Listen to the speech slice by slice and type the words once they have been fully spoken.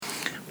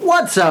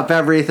What's up,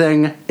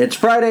 everything? It's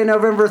Friday,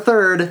 November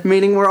 3rd,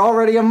 meaning we're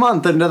already a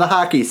month into the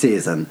hockey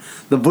season.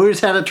 The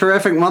Blues had a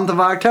terrific month of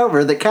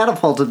October that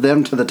catapulted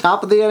them to the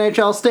top of the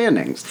NHL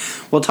standings.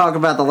 We'll talk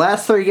about the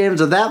last 3 games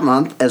of that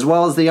month, as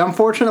well as the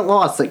unfortunate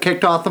loss that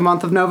kicked off the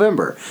month of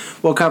November.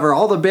 We'll cover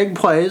all the big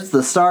plays,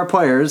 the star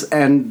players,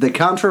 and the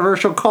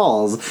controversial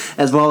calls,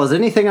 as well as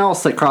anything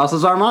else that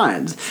crosses our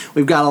minds.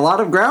 We've got a lot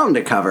of ground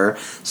to cover,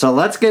 so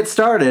let's get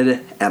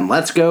started, and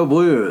let's go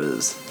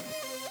Blues!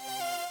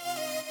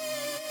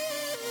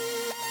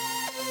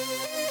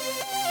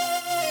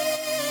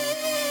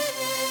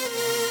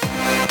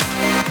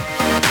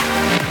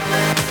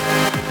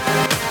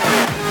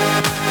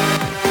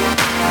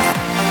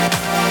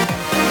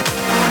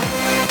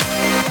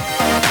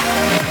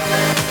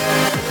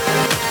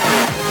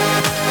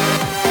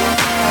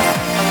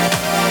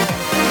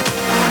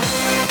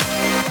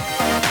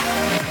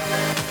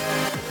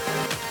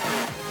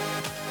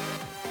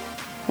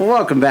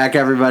 Welcome back,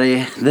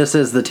 everybody. This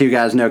is the Two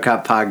Guys No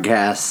Cup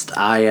podcast.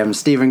 I am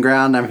Stephen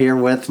Ground. I'm here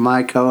with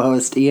my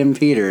co-host, Ian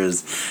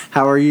Peters.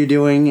 How are you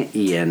doing,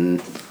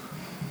 Ian?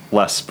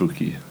 Less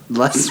spooky.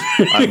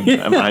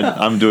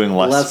 I'm doing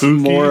less spooky.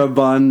 Less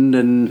moribund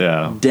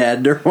and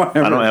dead or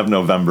whatever. I don't have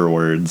November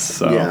words,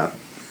 so... Yeah.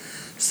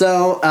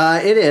 So,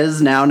 it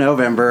is now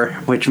November,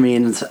 which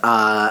means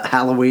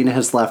Halloween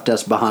has left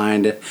us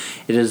behind. It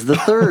is the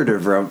 3rd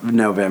of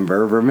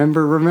November.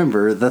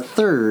 Remember, the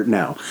 3rd.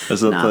 No.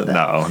 Is it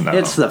No.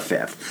 It's the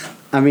 5th.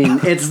 I mean,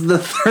 it's the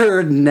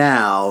 3rd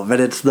now, but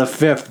it's the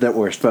 5th that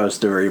we're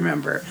supposed to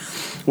remember.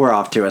 We're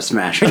off to a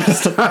smashing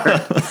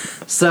start.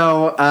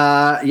 So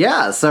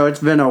it's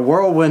been a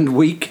whirlwind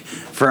week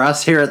for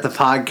us here at the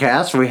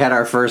podcast. We had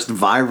our first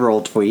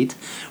viral tweet,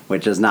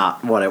 which is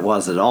not what it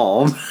was at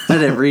all,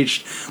 but it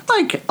reached,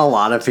 like, a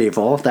lot of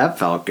people. That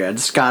felt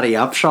good. Scotty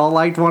Upshaw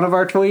liked one of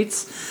our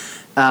tweets.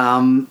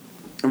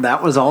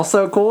 That was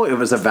also cool. It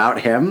was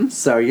about him,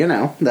 so,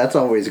 that's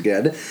always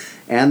good.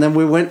 And then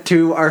we went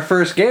to our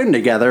first game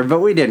together, but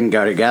we didn't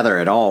go together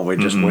at all. We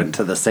just went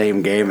to the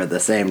same game at the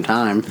same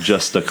time.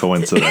 Just a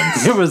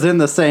coincidence. It was in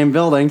the same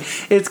building.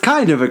 It's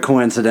kind of a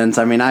coincidence.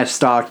 I mean, I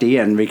stalked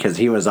Ian because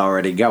he was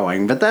already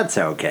going, but that's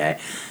okay.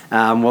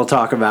 We'll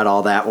talk about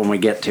all that when we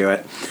get to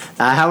it.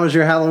 How was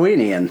your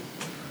Halloween, Ian?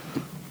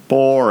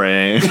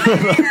 Boring.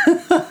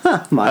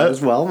 Might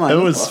as well.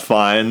 It was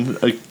fine.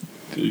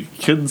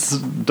 Kids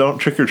don't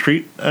trick or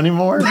treat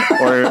anymore,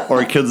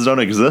 or kids don't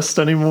exist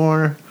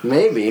anymore.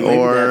 Maybe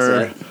or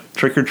that's it.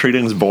 Trick or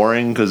treating's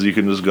boring because you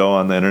can just go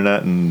on the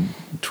internet and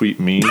tweet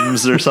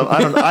memes or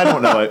something. I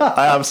don't know.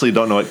 I obviously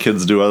don't know what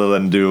kids do other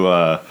than do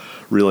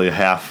really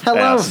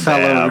half-ass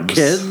fellow dabs.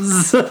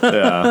 Kids.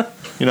 Yeah.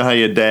 You know how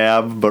you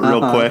dab, but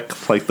real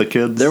quick, like the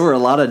kids? There were a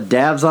lot of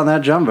dabs on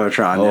that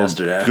Jumbotron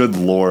yesterday. Good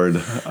Lord.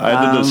 I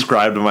had to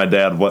describe to my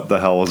dad what the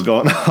hell was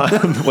going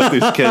on with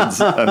these kids,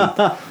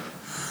 and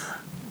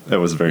it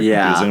was very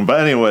confusing.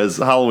 But anyways,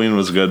 Halloween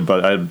was good,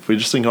 but we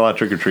just didn't get a lot of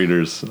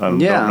trick-or-treaters. I don't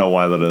know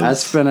why that is. I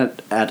spent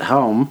it at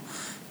home,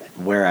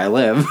 where I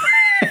live,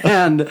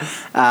 and,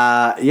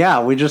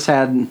 we just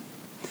had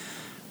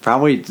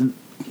probably...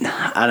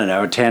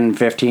 10,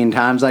 15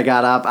 times I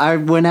got up. I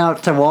went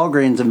out to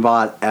Walgreens and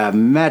bought a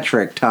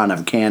metric ton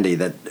of candy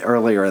that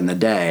earlier in the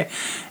day,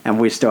 and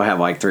we still have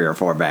like 3 or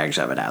 4 bags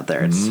of it out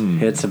there.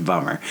 It's a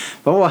bummer.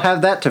 But we'll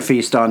have that to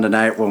feast on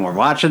tonight when we're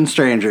watching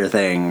Stranger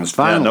Things.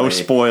 Finally. Yeah, no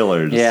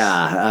spoilers.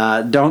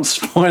 Yeah, don't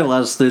spoil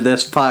us through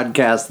this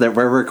podcast that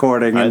we're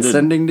recording and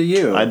sending to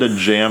you. I had to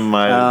jam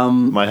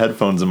my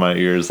headphones in my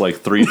ears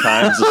like 3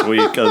 times this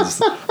week because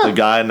the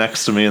guy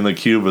next to me in the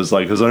cube was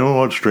like, "Has anyone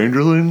watched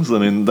Stranger Things?"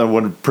 And then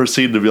would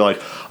proceed to be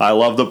like, "I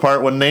love the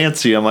part with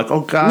Nancy." I'm like,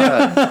 "Oh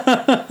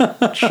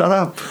God, shut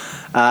up."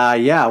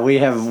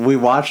 We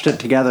watched it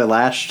together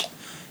last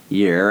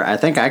year. I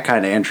think I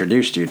kind of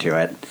introduced you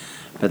to it,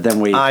 but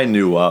then I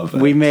knew of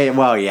it. We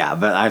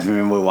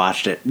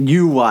watched it.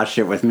 You watched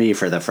it with me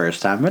for the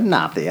first time, but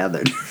not the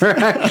other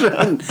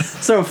direction.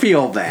 So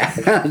feel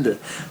bad.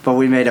 But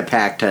we made a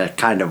pact to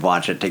kind of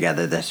watch it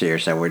together this year,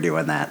 so we're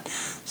doing that.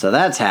 So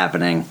that's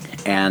happening,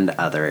 and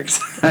other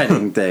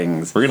exciting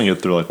things. We're going to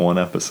get through like 1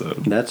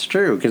 episode. That's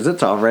true, because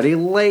it's already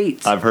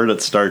late. I've heard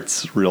it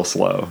starts real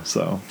slow,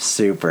 so.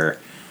 Super.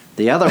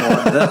 The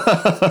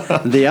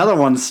other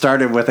one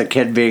started with a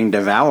kid being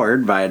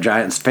devoured by a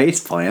giant space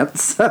plant,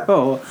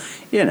 so,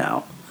 They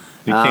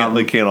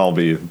can't all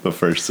be the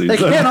first season. They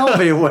can't all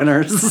be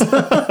winners.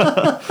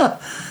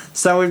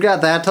 So we've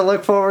got that to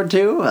look forward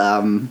to.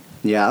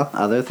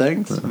 Other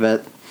things,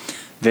 but...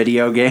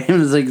 Video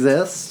games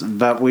exist,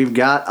 but we've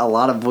got a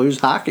lot of Blues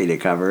hockey to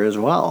cover as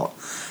well.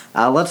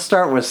 Let's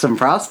start with some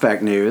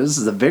prospect news.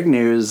 The big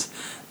news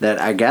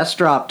that I guess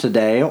dropped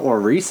today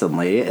or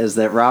recently is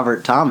that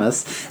Robert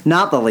Thomas,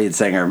 not the lead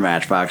singer of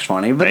Matchbox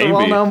 20, but the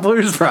well-known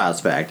Blues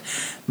prospect,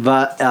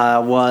 but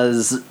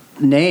was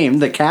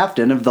named the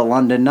captain of the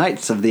London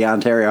Knights of the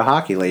Ontario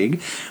Hockey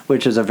League,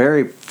 which is a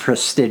very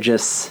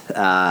prestigious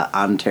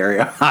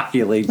Ontario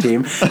Hockey League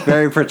team,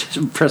 very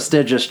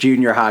prestigious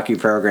junior hockey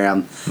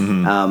program.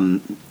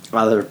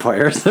 other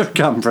players have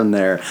come from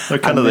there. They're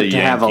kind of the Yankees.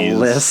 To have a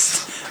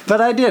list,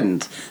 but I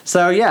didn't.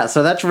 So yeah,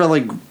 so that's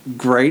really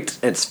great.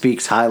 It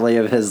speaks highly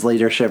of his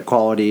leadership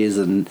qualities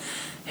and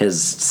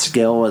his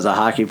skill as a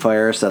hockey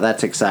player. So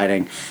that's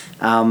exciting.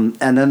 And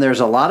then there's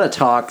a lot of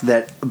talk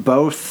that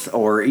both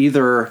or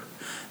either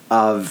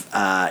of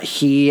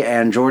he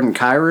and Jordan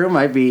Kyrou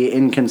might be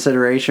in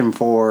consideration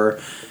for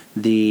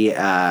the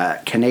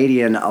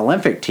Canadian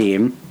Olympic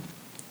team.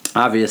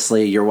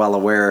 Obviously, you're well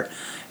aware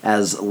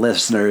as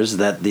listeners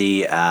that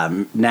the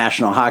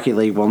National Hockey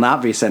League will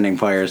not be sending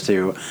players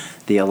to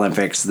the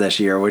Olympics this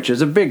year, which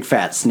is a big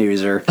fat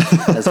snoozer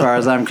as far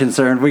as I'm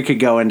concerned. We could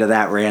go into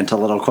that rant a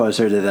little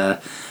closer to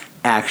the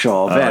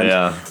actual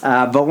event.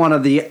 But one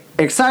of the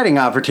exciting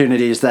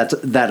opportunities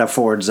that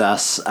affords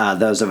us,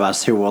 those of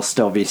us who will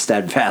still be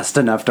steadfast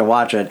enough to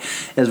watch it,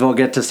 is we'll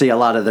get to see a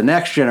lot of the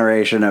next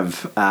generation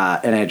of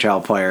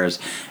NHL players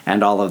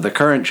and all of the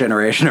current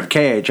generation of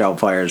KHL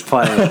players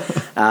play.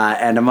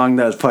 And among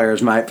those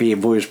players might be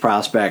Blues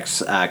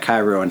prospects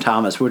Kyrou and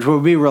Thomas, which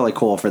would be really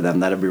cool for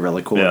them. That'd be a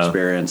really cool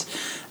experience.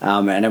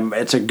 And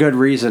it's a good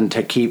reason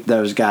to keep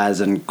those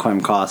guys and Klim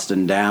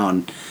Kostin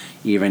down,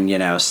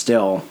 even,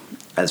 still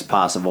as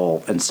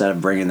possible, instead of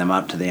bringing them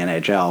up to the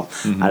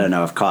NHL. I don't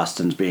know if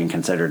Kostin's being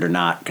considered or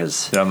not,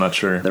 because I'm not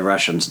sure. The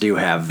Russians do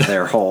have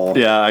their whole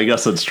I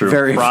guess that's true.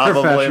 Very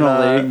Probably professional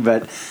not. league,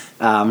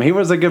 but he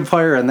was a good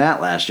player in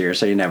that last year,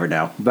 so you never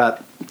know.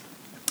 But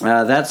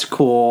that's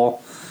cool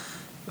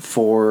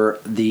for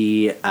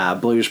the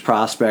Blues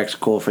prospects,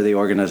 cool for the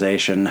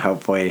organization.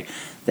 Hopefully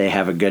they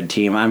have a good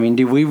team. I mean,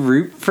 do we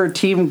root for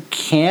Team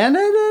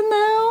Canada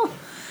now?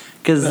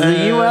 Because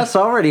the U.S.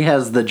 already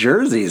has the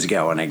jerseys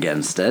going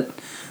against it,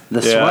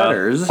 the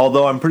sweaters.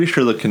 Although I'm pretty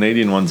sure the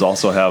Canadian ones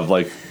also have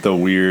like the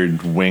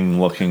weird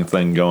wing-looking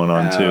thing going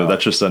on too.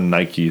 That's just a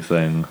Nike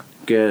thing.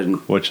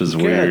 Good. Which is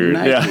Good, weird.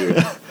 Nike.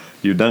 Yeah,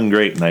 you've done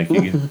great,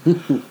 Nike.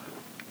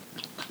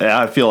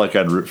 I feel like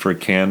I'd root for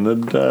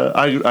Canada.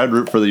 I'd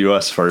root for the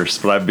U.S.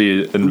 first, but I'd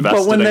be invested in Canada.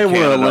 But when they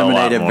were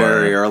eliminated a lot more.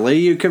 very early,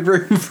 you could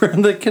root for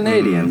the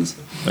Canadians.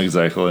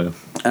 Exactly.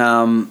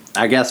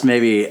 I guess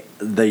maybe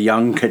the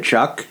young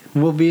Kachuk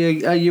will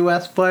be a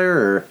U.S. player.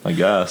 Or, I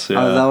guess, yeah.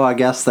 Although I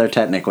guess they're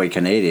technically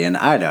Canadian.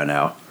 I don't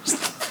know.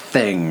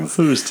 Things.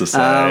 Who's to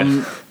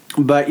say?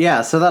 But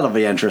yeah, so that'll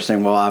be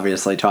interesting. We'll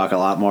obviously talk a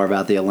lot more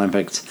about the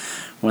Olympics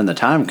when the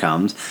time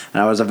comes.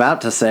 And I was about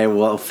to say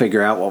we'll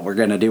figure out what we're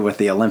going to do with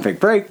the Olympic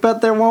break,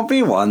 but there won't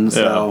be one.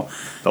 So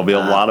there'll be a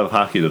lot of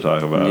hockey to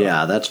talk about.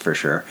 Yeah, that's for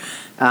sure.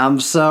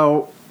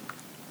 So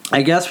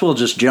I guess we'll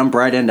just jump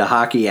right into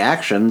hockey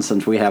action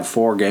since we have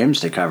 4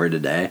 games to cover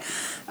today.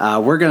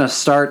 We're going to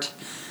start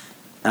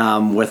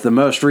with the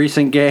most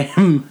recent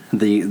game,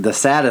 the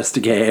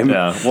saddest game.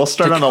 Yeah, we'll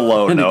start on a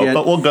low note,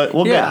 but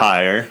we'll get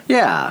higher.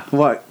 Yeah,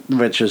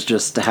 which is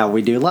just how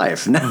we do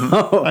life.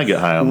 No, I get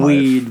high on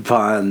weed life.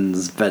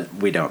 puns, but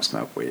we don't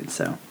smoke weed,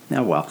 so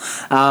well.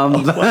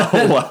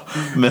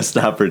 Missed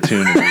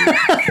opportunity.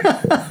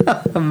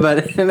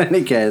 But in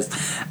any case,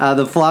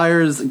 the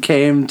Flyers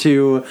came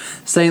to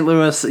St.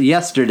 Louis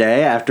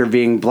yesterday after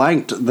being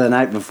blanked the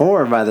night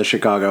before by the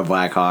Chicago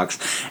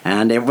Blackhawks,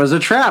 and it was a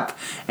trap.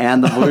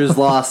 And the Blues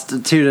lost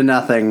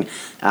 2-0,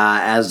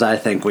 as I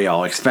think we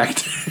all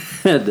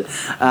expected.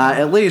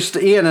 At least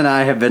Ian and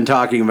I have been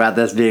talking about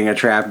this being a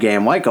trap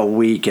game like a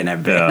week in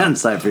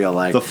advance. I feel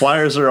like the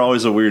Flyers are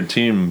always a weird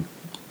team.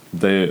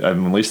 At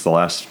least the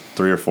last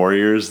 3 or 4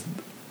 years,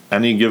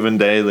 any given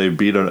day they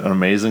beat an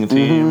amazing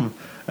team,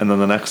 and then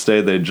the next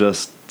day they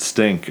just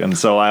stink. And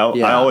so I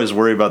always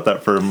worry about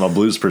that from a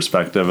Blues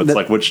perspective. It's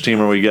like, which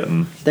team are we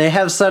getting? They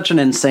have such an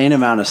insane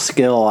amount of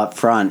skill up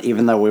front,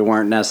 even though we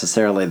weren't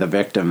necessarily the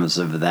victims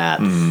of that.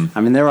 I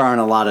mean, there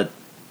aren't a lot of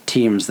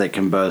teams that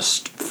can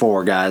boast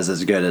 4 guys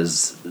as good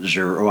as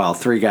Giroux,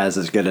 3 guys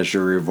as good as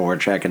Giroux,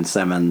 Voracek, and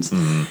Simmons,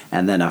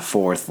 and then a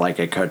 4th like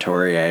a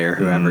Couturier or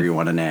whoever you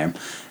want to name.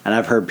 And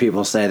I've heard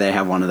people say they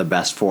have one of the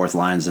best 4th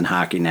lines in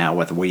hockey now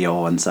with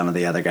Wheel and some of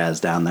the other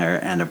guys down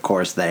there. And of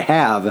course they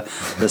have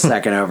the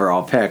 2nd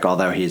overall pick,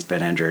 although he's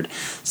been injured.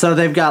 So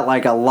they've got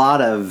like a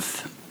lot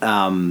of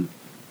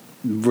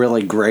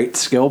really great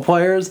skill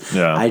players.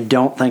 Yeah. I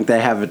don't think they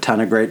have a ton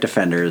of great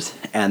defenders,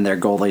 and their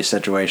goalie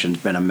situation's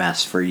been a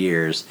mess for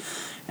years.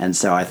 And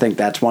so I think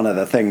that's one of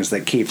the things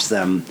that keeps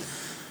them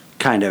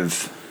kind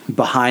of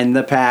behind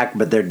the pack,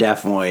 but they're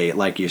definitely,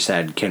 like you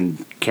said,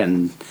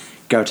 can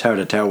go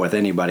toe-to-toe with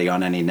anybody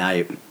on any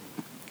night.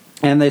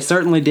 And they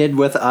certainly did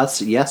with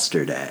us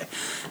yesterday.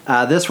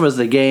 This was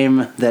the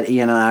game that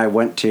Ian and I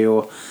went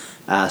to,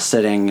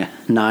 sitting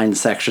 9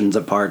 sections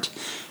apart.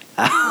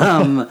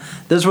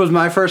 This was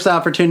my first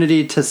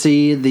opportunity to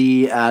see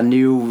the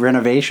new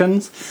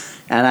renovations,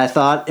 and I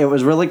thought it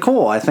was really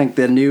cool. I think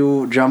the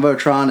new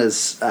Jumbotron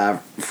is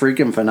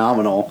freaking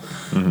phenomenal.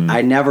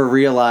 I never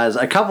realized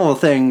a couple of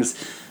things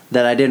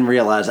that I didn't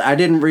realize. I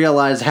didn't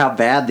realize how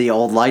bad the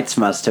old lights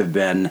must have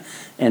been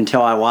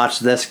until I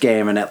watched this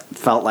game, and it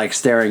felt like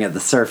staring at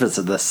the surface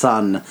of the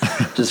sun,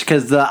 just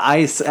because the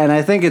ice. And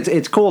I think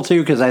it's cool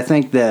too, because I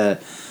think the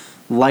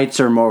lights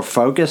are more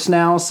focused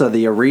now, so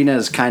the arena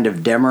is kind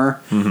of dimmer,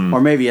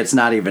 or maybe it's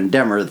not even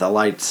dimmer. The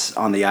lights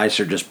on the ice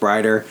are just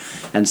brighter,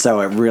 and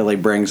so it really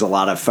brings a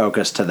lot of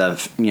focus to the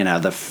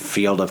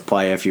field of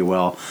play, if you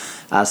will.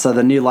 So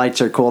the new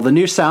lights are cool. The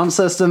new sound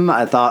system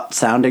I thought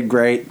sounded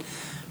great,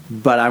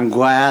 but I'm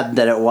glad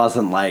that it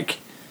wasn't like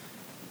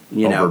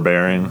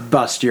overbearing,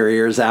 bust your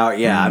ears out.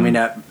 Yeah, I mean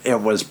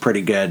it was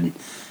pretty good.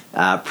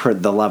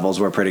 The levels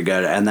were pretty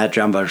good, and that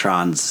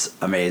Jumbotron's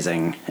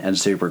amazing and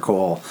super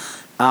cool.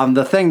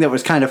 The thing that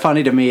was kind of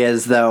funny to me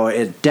is, though,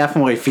 it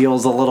definitely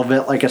feels a little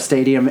bit like a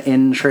stadium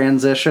in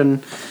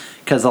transition,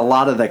 because a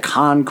lot of the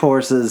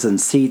concourses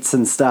and seats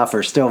and stuff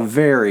are still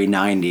very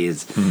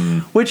 90s,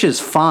 which is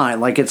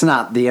fine. Like, it's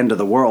not the end of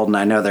the world, and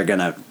I know they're going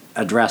to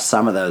address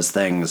some of those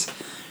things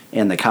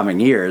in the coming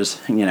years,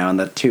 in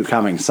the 2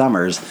 coming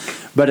summers,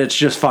 but it's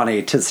just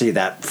funny to see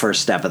that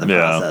first step of the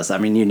process. I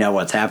mean, you know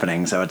what's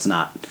happening, so it's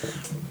not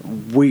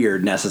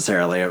weird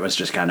necessarily. It was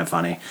just kind of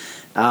funny.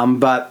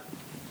 But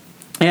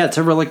yeah, it's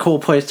a really cool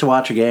place to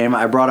watch a game.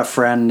 I brought a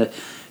friend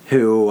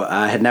who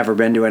had never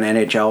been to an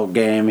NHL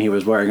game. He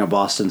was wearing a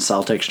Boston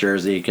Celtics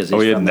jersey because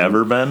he's he had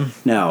never been?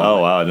 No.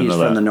 Oh, wow, I didn't know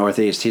that. He's from the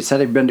Northeast. He said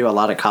he'd been to a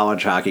lot of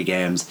college hockey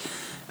games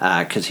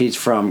because he's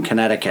from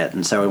Connecticut,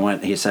 and so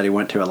he said he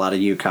went to a lot of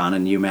UConn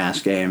and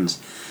UMass games.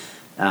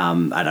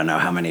 I don't know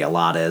how many a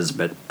lot is,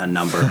 but a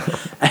number.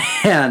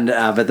 And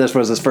but this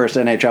was his first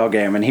NHL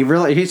game, and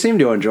he seemed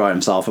to enjoy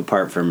himself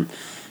apart from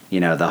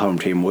the home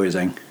team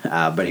losing,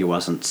 but he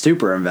wasn't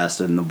super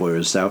invested in the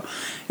Blues. So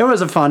it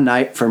was a fun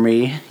night for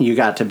me. You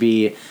got to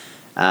be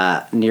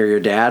near your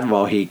dad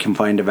while he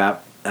complained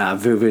about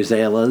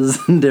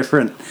vuvuzelas and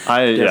different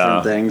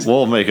things.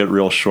 We'll make it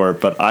real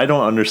short, but I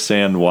don't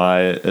understand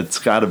why it's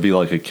got to be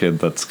like a kid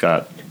that's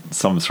got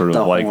some sort of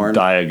horn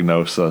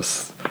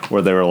diagnosis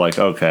where they were like,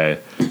 okay,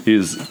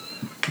 he's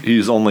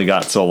only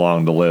got so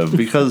long to live,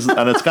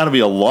 and it's got to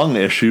be a lung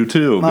issue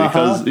too,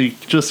 because he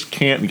just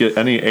can't get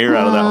any air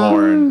out of that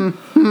horn.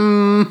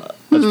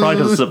 It's probably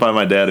because it's by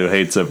my dad, who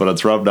hates it, but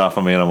it's rubbed off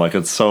on me, and I'm like,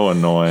 it's so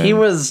annoying. He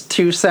was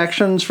 2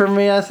 sections from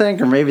me, I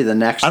think, or maybe the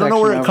next. I don't know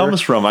where it comes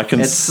from. I'll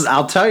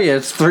tell you,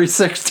 it's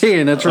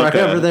 316. It's right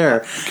over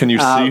there. Can you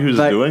see who's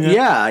doing it?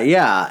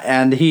 Yeah,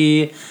 and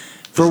he.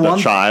 For one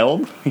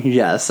child?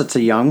 Yes, it's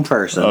a young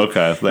person.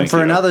 Okay, thank you.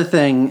 For another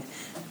thing,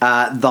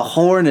 the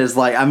horn is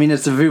like, I mean,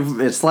 it's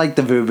like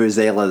the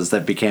vuvuzelas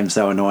that became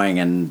so annoying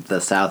in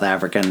the South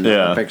African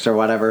Olympics or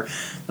whatever,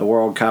 the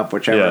World Cup,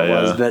 whichever it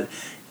was, but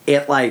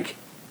it like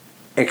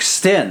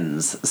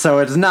extends, so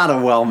it's not a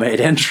well-made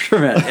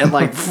instrument. It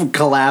like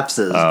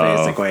collapses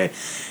basically,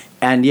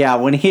 and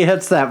when he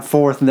hits that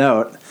 4th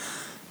note,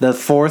 the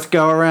 4th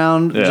go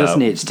around just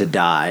needs to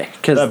die,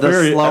 because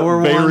the slower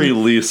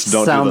one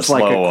sounds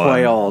like a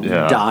quail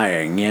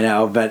dying,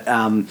 But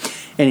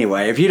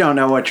anyway, if you don't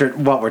know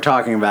what we're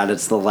talking about,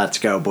 it's the "Let's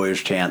Go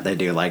Blues" chant. They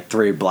do like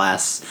 3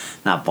 puffs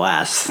of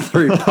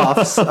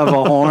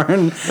a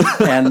horn,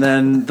 and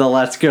then the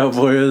 "Let's Go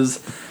Blues."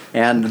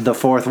 And the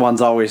 4th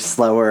one's always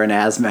slower and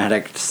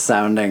asthmatic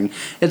sounding.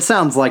 It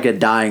sounds like a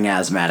dying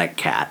asthmatic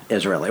cat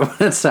is really what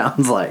it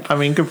sounds like. I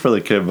mean, good for the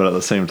kid, but at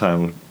the same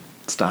time,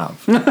 stop.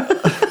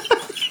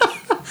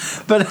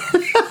 But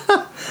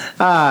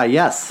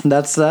yes,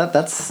 that's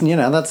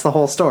the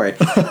whole story.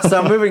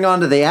 So moving on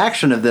to the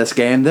action of this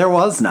game, there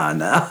was none.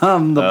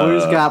 The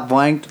Blues got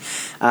blanked.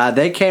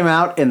 They came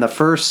out in the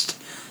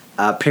first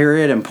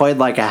period and played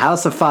like a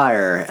house of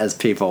fire, as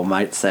people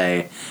might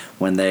say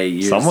when they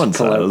use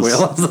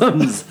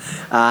colloquialisms.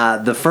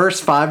 The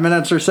first 5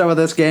 minutes or so of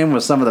this game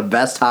was some of the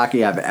best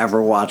hockey I've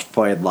ever watched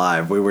played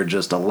live. We were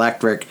just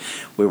electric.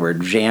 We were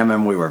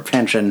jamming. We were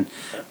pinching.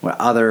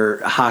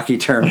 Other hockey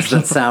terms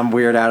that sound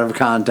weird out of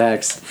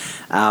context.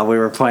 We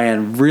were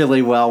playing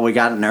really well. We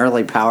got an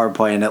early power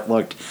play, and it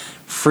looked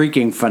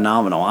freaking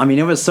phenomenal. I mean,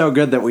 it was so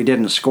good that we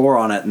didn't score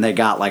on it, and they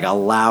got like a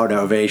loud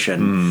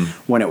ovation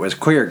when it was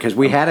cleared, because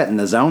we had it in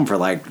the zone for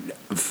like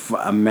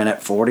a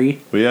minute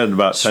 40. We had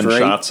about 10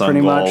 shots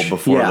on goal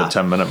before the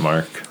 10-minute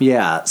mark.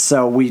 Yeah,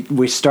 so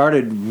we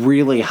started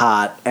really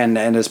hot, and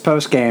his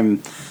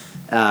post-game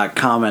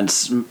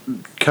comments,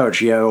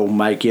 Coach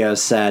Mike Yeo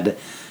said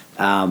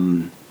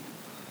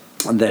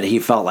that he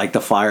felt like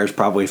the Flyers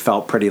probably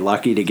felt pretty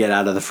lucky to get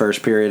out of the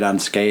first period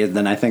unscathed,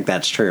 and I think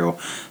that's true,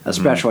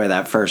 especially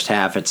that first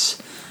half.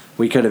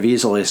 We could have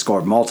easily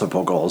scored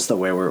multiple goals the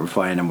way we were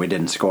playing, and we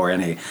didn't score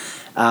any.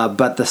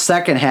 But the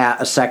second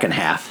half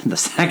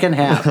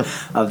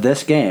of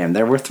this game,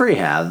 there were 3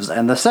 halves,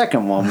 and the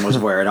second one was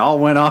where it all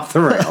went off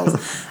the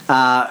rails.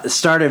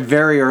 Started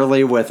very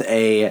early with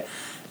a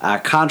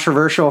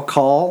controversial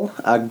call,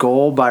 a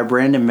goal by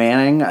Brandon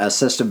Manning,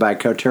 assisted by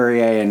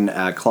Couturier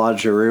and Claude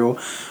Giroux,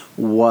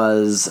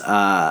 was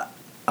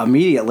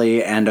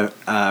immediately and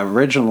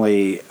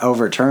originally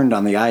overturned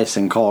on the ice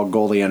and called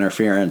goalie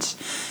interference.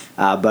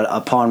 But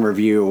upon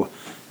review,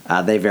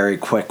 they very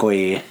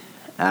quickly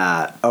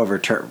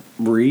overturned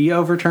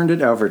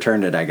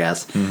it, I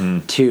guess,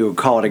 to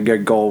call it a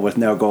good goal with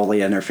no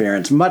goalie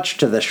interference, much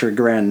to the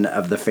chagrin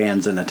of the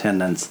fans in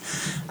attendance.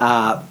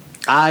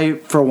 I,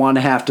 for one,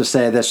 have to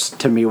say this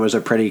to me was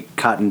a pretty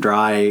cut and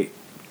dry,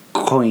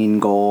 clean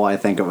goal. I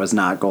think it was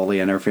not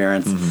goalie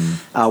interference.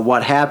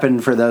 What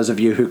happened, for those of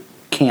you who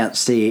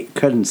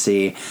couldn't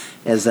see,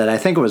 is that I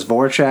think it was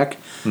Voracek.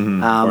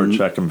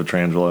 Voracek and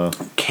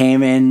Pietrangelo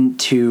came in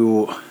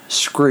to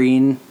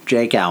screen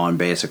Jake Allen,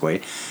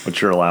 basically.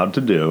 Which you're allowed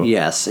to do.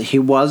 Yes. He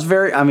was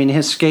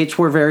his skates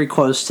were very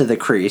close to the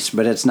crease,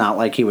 but it's not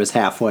like he was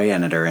halfway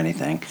in it or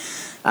anything.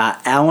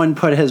 Allen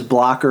put his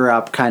blocker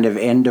up kind of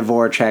into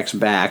Voracek's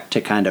back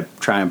to kind of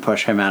try and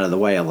push him out of the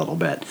way a little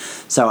bit.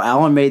 So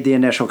Allen made the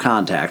initial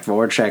contact.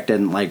 Voracek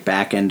didn't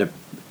back into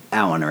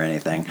Allen or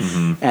anything.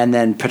 And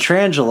then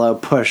Pietrangelo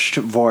pushed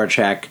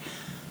Voracek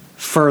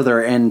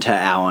further into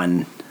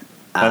Allen.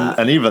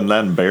 And even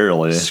then,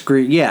 barely.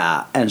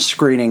 And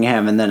screening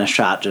him, and then a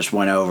shot just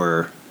went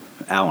over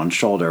Allen's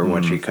shoulder,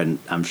 which he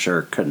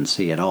couldn't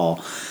see at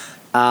all.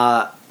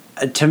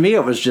 To me,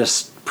 it was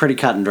just pretty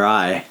cut and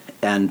dry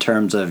in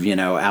terms of,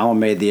 Allen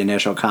made the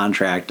initial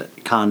contact,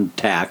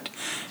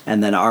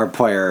 and then our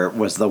player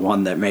was the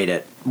one that made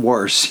it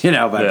worse,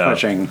 by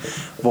pushing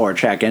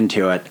Voracek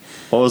into it.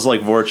 Well, it was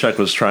like Voracek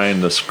was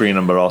trying to screen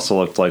him, but it also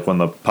looked like when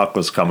the puck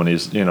was coming,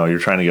 you're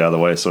trying to get out of the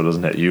way so it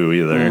doesn't hit you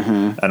either.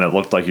 And it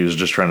looked like he was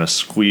just trying to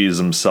squeeze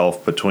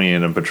himself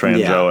between, and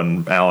Pietrangelo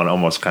and Allen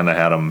almost kind of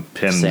had him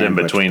pinned in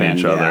between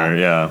each other.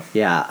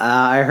 Yeah.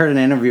 I heard an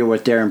interview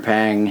with Darren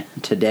Pang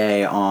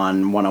today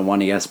on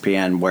 101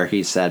 ESPN where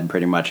he said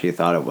pretty much he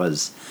thought it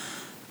was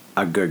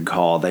a good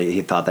call.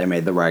 He thought they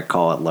made the right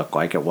call. It looked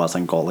like it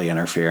wasn't goalie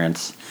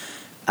interference.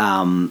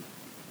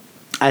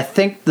 I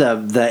think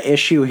the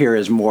issue here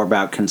is more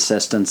about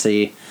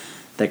consistency.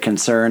 The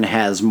concern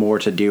has more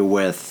to do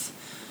with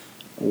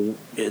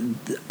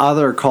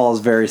other calls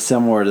very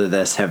similar to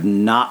this have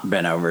not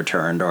been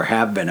overturned or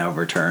have been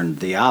overturned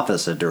the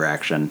opposite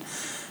direction.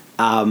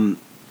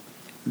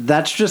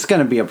 That's just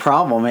going to be a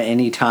problem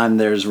anytime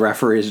there's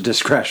referee's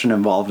discretion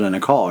involved in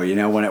a call.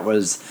 When it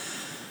was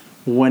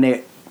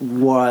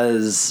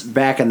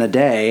back in the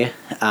day,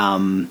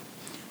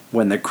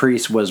 when the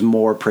crease was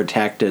more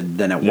protected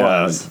than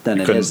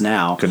it is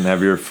now. Couldn't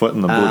have your foot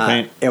in the blue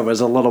paint. It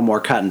was a little more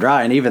cut and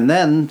dry, and even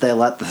then, they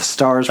let the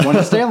Stars win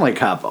a Stanley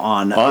Cup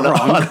on a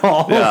wrong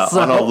call. Yeah,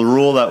 on a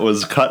rule that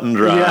was cut and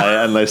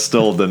dry, and they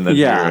still didn't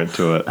adhere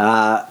to it.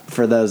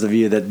 For those of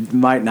you that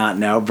might not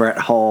know, Brett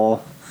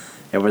Hull,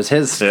 it was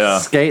his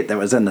skate that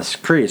was in the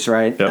crease,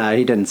 right? Yep.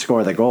 He didn't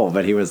score the goal,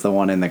 but he was the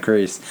one in the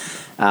crease.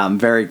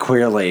 Very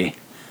clearly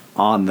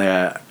on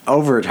the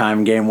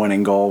overtime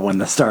game-winning goal when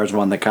the Stars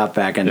won the Cup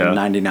back in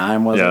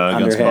 '99, was it?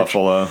 Against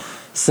Buffalo.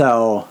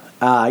 So,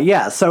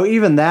 so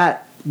even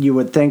that you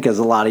would think is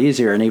a lot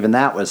easier, and even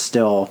that was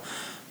still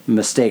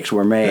mistakes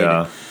were made.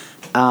 Yeah.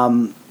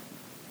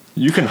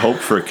 You can hope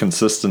for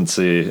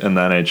consistency in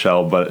the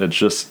NHL, but it's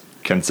just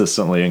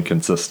consistently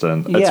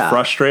inconsistent. It's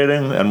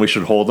frustrating, and we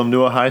should hold them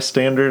to a high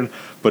standard,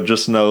 but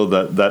just know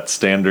that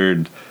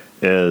standard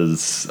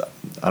is,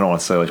 I don't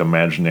want to say like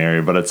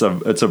imaginary, but it's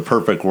a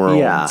perfect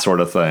world sort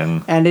of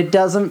thing. And it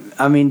doesn't,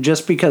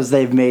 just because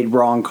they've made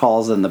wrong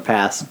calls in the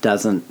past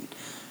doesn't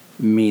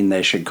mean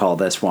they should call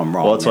this one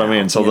wrong. Well, that's what I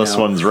mean. So this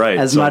one's right.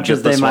 As much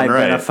as they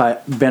might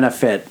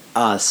benefit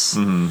us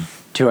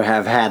to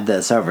have had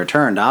this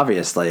overturned,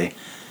 obviously,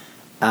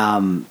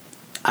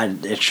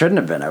 it shouldn't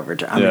have been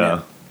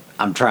overturned.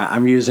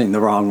 I'm using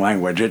the wrong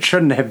language. It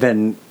shouldn't have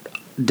been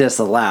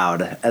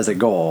disallowed as a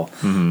goal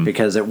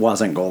because it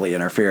wasn't goalie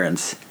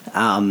interference.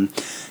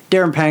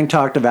 Darren Pang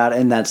talked about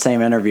in that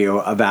same interview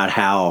about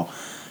how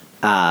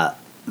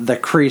the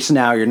crease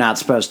now, you're not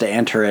supposed to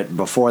enter it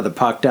before the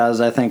puck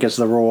does, I think is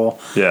the rule.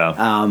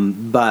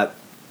 But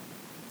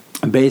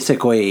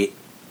basically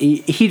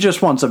he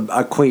just wants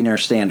a cleaner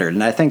standard,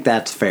 and I think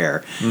that's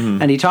fair.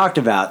 And he talked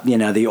about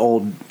the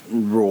old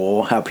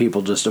rule, how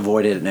people just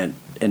avoided it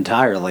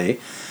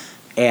entirely.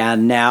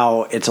 And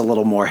now it's a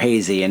little more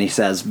hazy, and he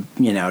says,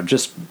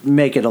 just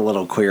make it a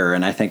little clearer,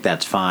 and I think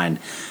that's fine.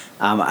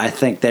 I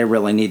think they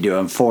really need to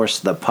enforce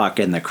the puck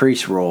in the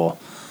crease rule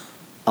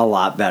a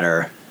lot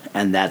better,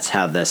 and that's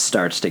how this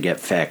starts to get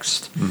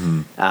fixed.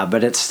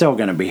 But it's still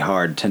going to be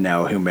hard to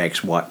know who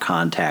makes what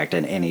contact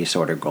in any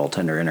sort of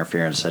goaltender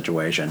interference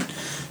situation,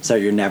 so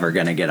you're never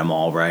going to get them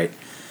all right.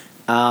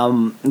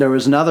 There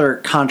was another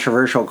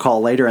controversial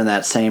call later in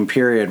that same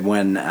period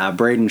when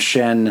Braden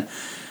Shin,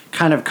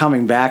 kind of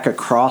coming back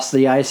across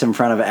the ice in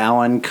front of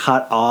Allen,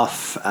 cut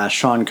off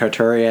Sean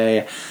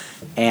Couturier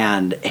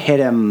and hit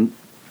him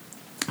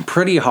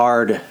pretty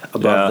hard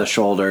above the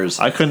shoulders.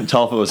 I couldn't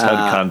tell if it was head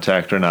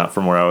contact or not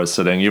from where I was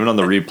sitting. Even on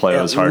the replay,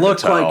 it was hard to tell. It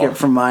looked like it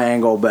from my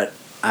angle, but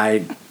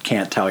I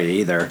can't tell you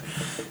either.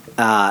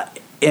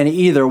 In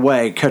either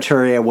way,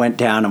 Couturier went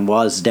down and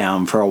was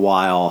down for a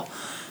while.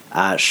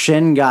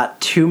 Shin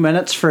got 2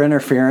 minutes for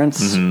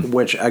interference,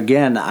 which,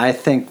 again, I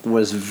think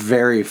was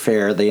very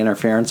fair. The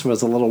interference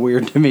was a little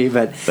weird to me,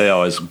 but they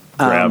always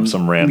grab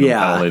some random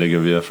penalty to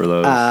give you for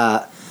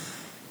those.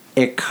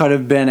 It could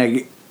have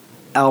been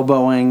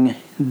elbowing.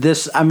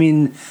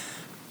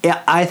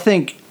 I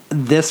think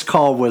this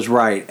call was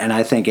right, and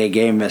I think a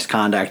game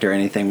misconduct or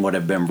anything would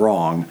have been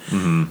wrong.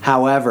 Mm-hmm.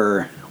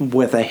 However,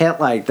 with a hit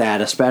like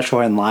that,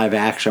 especially in live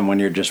action when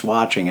you're just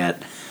watching it,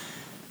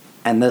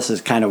 and this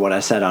is kind of what I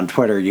said on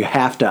Twitter, you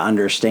have to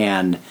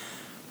understand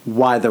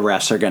why the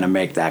refs are going to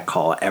make that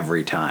call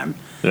every time.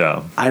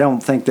 Yeah. I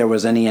don't think there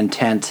was any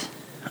intent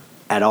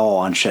at all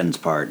on Shin's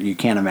part. You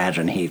can't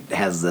imagine he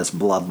has this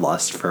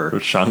bloodlust for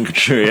Sean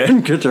Couturier.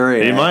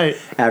 Couturier. He might.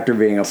 After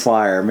being a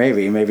Flyer.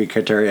 Maybe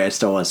Couturier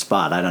stole his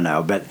spot. I don't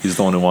know. But he's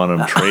the one who wanted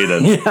him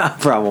traded. Yeah,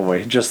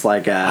 probably. Just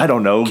like I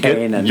don't know.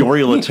 Kane Get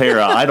Yori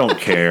Laterra. I don't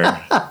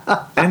care.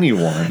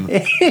 Anyone.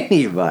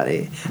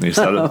 Anybody. And he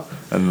said it,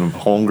 and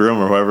Holmgren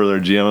or whoever their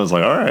GM is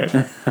like, all right.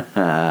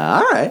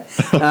 All right.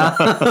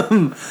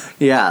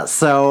 Yeah,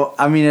 so,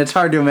 I mean, it's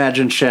hard to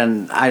imagine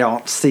Shin. I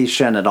don't see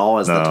Shin at all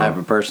as the type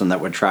of person that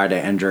would try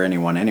to injure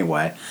anyone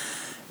anyway.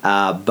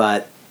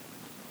 But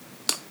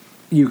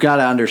you got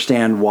to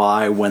understand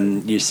why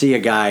when you see a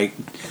guy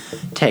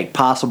take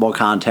possible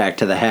contact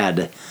to the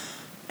head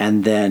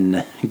and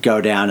then go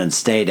down and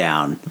stay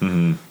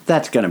down,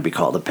 that's going to be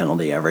called a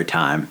penalty every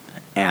time,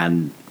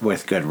 and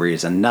with good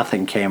reason.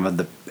 Nothing came of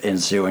the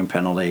ensuing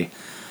penalty,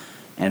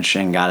 and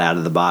Shin got out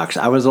of the box.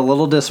 I was a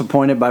little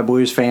disappointed by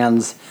Blues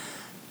fans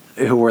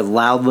who were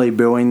loudly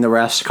booing the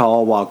ref's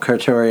call while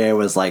Couturier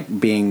was like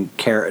being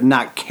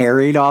not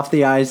carried off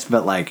the ice,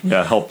 but like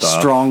helped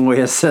strongly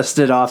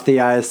assisted off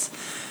the ice.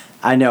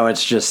 I know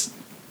it's just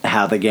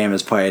how the game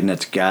is played and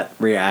it's got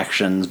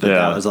reactions, but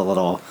that was a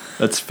little.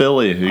 It's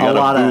Philly. You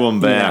gotta boo them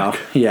back.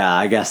 Yeah,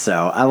 I guess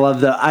so.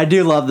 I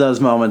do love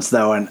those moments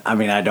though, and I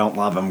mean I don't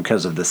love them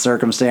because of the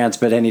circumstance,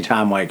 but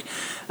anytime like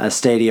a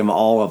stadium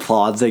all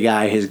applauds a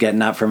guy who's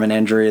getting up from an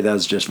injury,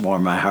 those just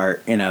warm my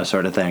heart,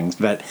 sort of things.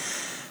 But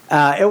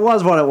it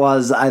was what it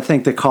was. I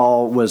think the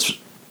call was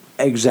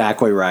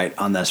exactly right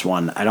on this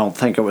one. I don't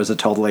think it was a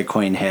totally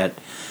clean hit.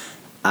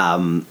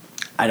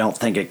 I don't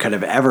think it could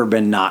have ever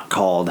been not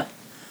called.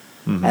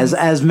 Mm-hmm.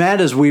 As mad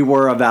as we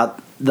were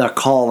about the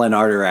call in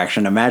our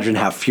direction, imagine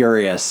how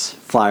furious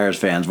Flyers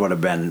fans would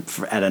have been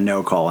at a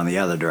no call in the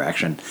other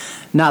direction.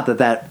 Not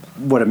that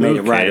would have made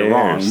it right or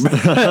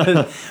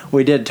wrong.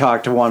 We did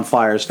talk to one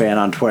Flyers fan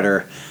on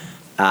Twitter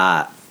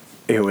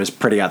who was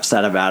pretty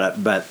upset about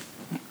it, but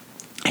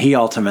he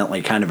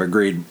ultimately kind of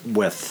agreed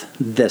with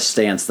this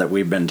stance that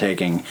we've been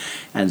taking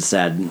and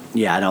said,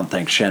 yeah, I don't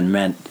think Shin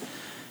meant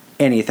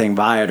anything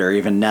by it or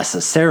even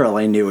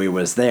necessarily knew he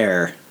was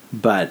there,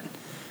 but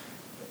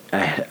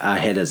a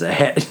hit is a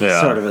hit,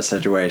 sort of a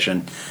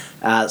situation.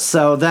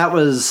 So that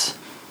was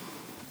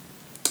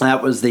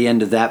the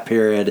end of that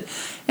period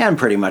and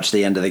pretty much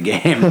the end of the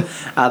game.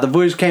 The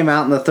Blues came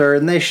out in the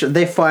third, and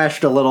they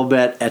flashed a little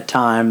bit at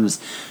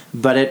times,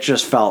 but it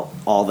just felt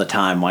all the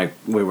time like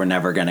we were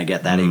never going to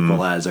get that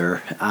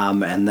equalizer.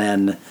 And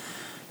then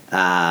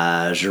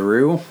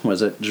Giroux,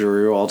 was it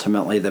Giroux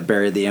ultimately that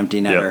buried the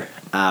empty netter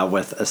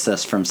with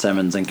assists from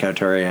Simmons and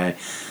Couturier,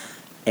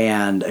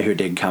 and who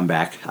did come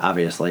back,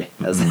 obviously,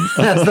 as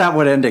that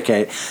would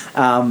indicate.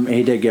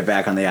 He did get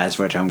back on the ice,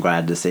 which I'm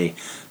glad to see.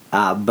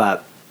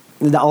 But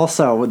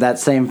also, that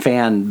same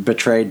fan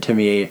betrayed to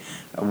me,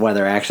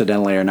 whether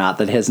accidentally or not,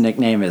 that his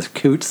nickname is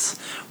Coots,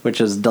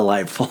 which is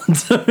delightful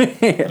to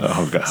me.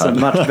 Oh, God. So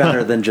much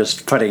better than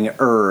just putting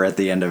at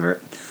the end of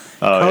it.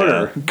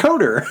 Oh,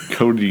 Coder.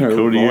 Cody.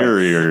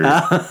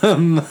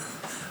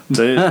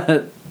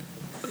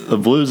 The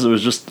Blues, it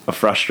was just a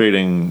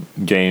frustrating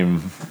game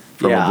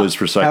from a Blues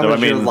perspective. How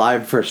was your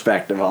live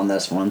perspective on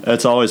this one?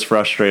 It's always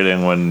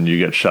frustrating when you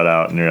get shut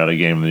out and you're at a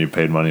game and you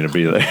paid money to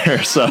be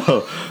there.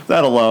 So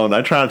that alone,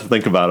 I try not to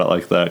think about it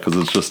like that because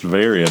it's just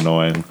very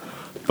annoying.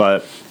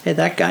 But hey,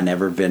 that guy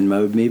never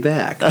Venmo'd me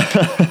back.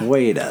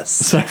 Wait a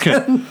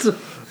second.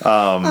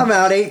 I'm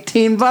out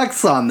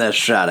 $18 on this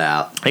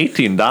shutout.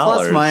 $18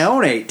 plus my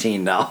own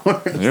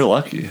 $18. You're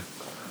lucky.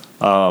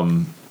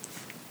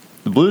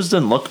 The Blues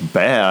didn't look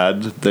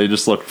bad. They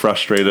just looked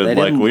frustrated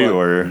like we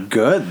were.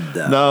 Good,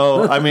 though.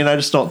 No, I mean, I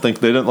just don't think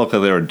they didn't look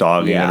like they were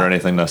dogging it or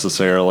anything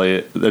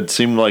necessarily. It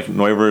seemed like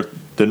Neuvirth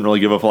didn't really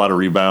give up a lot of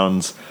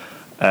rebounds,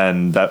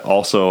 and that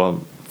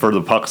also for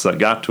the pucks that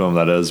got to him,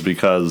 that is,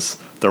 because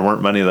there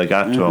weren't many that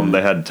got to him.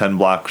 They had 10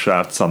 block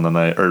shots on the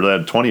night, or they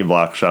had 20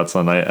 block shots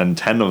on the night, and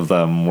 10 of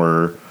them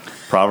were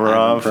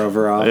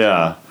Provorov.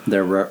 Yeah.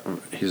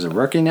 He's a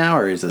rookie now,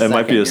 or he's a second year?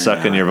 It might be a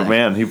second year, but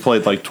man, he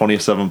played like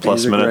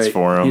 27-plus minutes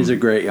for him. He's a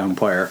great young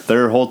player.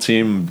 Their whole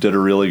team did a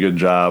really good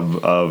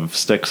job of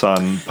sticks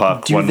on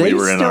puck when we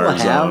were in our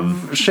zone.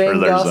 Do they still have Shane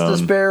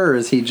Gostisbehere, or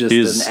is he just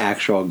an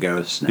actual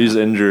ghost now? He's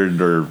injured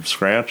or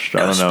scratched.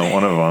 I don't know,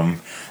 one of them.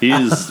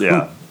 He's,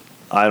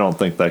 I don't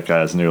think that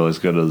guy is nearly as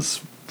good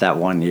as that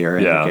 1 year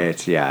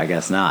indicates. Yeah, I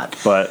guess not.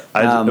 But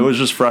it was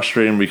just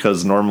frustrating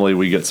because normally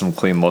we get some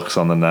clean looks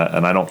on the net,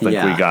 and I don't think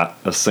we got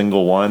a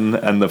single one.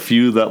 And the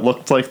few that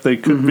looked like they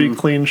could be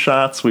clean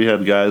shots, we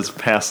had guys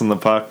passing the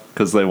puck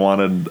because they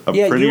wanted a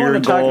prettier goal. Yeah, you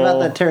want to talk about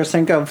that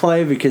Tarasenko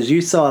play? Because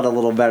you saw it a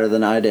little better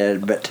than I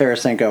did, but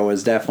Tarasenko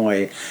was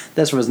definitely,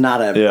 this was not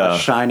a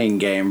shining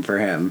game for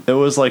him. It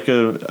was like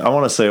I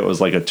want to say it was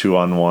like a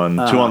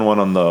 2-on-1. 2-on-1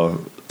 on the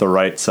the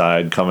right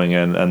side coming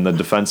in, and the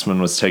defenseman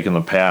was taking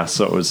the pass,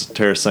 so it was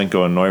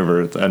Tarasenko and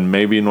Neuwirth, and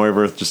maybe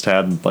Neuwirth just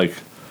had like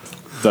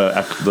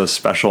the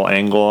special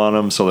angle on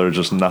him, so there was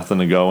just nothing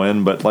to go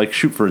in, but like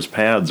shoot for his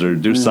pads or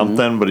do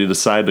something, but he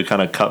decided to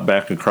kind of cut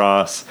back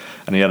across,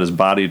 and he had his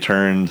body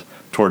turned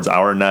towards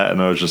our net, and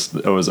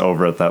it was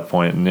over at that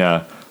point. And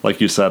yeah, like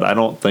you said, I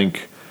don't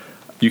think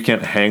you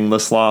can't hang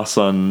this loss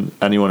on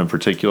anyone in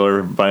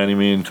particular by any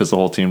means, because the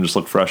whole team just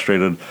looked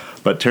frustrated.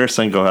 But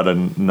Tarasenko had a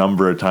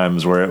number of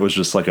times where it was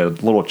just like a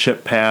little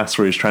chip pass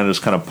where he's trying to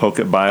just kind of poke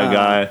it by a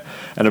guy,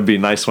 and it'd be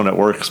nice when it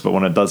works, but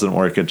when it doesn't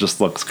work, it just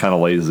looks kind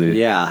of lazy.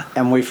 Yeah,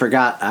 and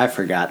I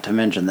forgot to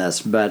mention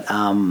this, but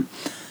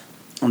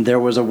there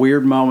was a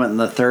weird moment in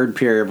the third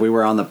period. We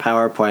were on the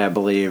power play, I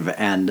believe,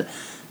 and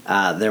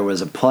there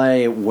was a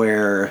play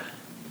where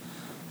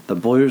the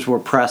Blues were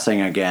pressing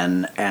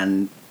again,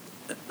 and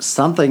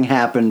something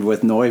happened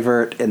with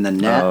Neuwirth in the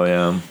net. Oh,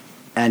 yeah.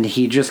 And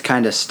he just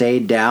kind of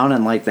stayed down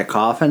in like the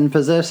coffin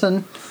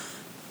position.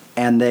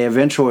 And they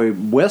eventually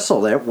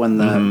whistled it when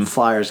the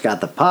Flyers got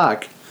the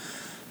puck.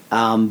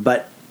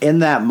 But in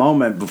that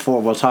moment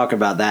before, we'll talk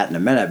about that in a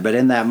minute, but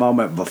in that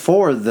moment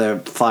before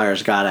the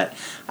Flyers got it,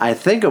 I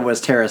think it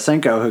was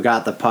Tarasenko who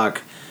got the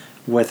puck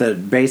with a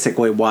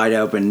basically wide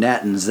open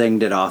net and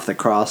zinged it off the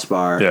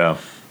crossbar.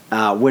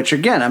 Yeah. Which,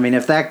 again, I mean,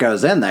 if that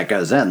goes in, that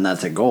goes in.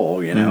 That's a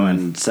goal, you know.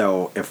 And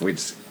so if we'd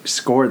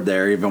scored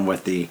there, even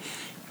with the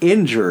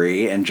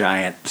injury in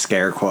giant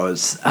scare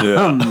quotes,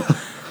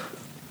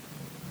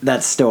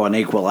 that's still an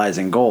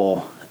equalizing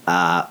goal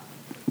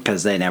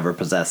because they never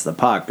possessed the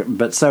puck.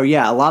 But so,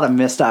 yeah, a lot of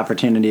missed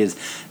opportunities.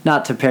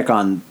 Not to pick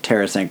on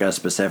Tarasenko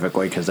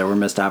specifically, because there were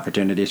missed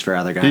opportunities for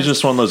other guys. He's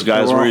just one of those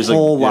guys there were where he's a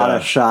whole lot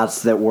of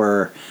shots that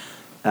were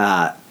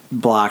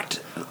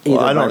blocked either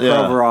by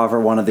Provorov or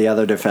one of the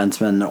other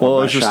defensemen. Well,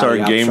 it was just our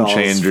game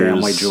changers.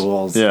 Family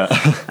jewels.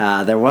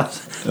 Yeah. There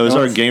was. It was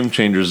our game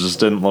changers just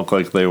didn't look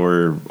like they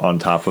were on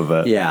top of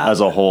it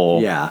as a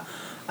whole. Yeah.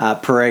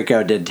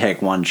 Parayko did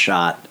take one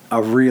shot,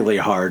 a really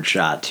hard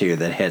shot, too,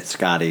 that hit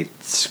Scotty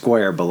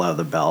square below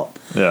the belt.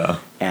 Yeah.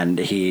 And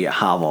he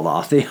hobbled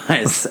off the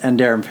ice. And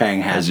Darren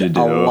Pang had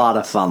a lot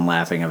of fun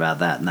laughing about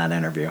that in that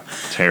interview.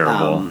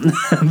 Terrible.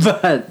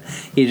 But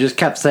he just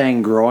kept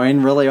saying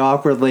groin really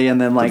awkwardly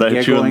and then like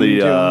giggling to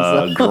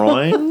himself.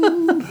 Groin?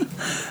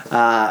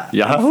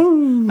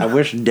 Yahoo! I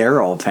wish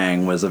Daryl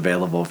Pang was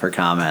available for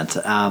comment.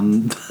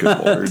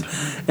 Good Lord.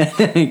 In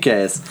any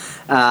case,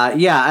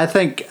 I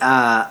think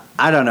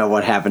I don't know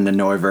what happened to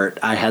Neuwirth.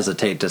 I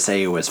hesitate to say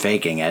he was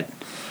faking it.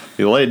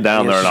 He laid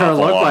down there an awful long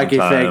time. It sure looked like he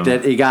faked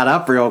it. He got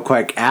up real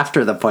quick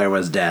after the play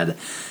was dead.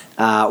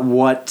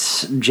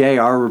 What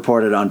JR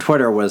reported on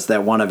Twitter was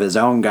that one of his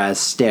own guys'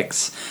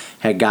 sticks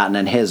had gotten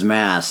in his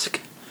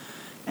mask,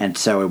 and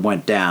so it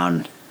went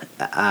down.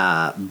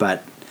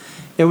 But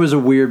it was a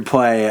weird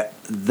play.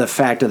 The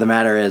fact of the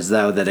matter is,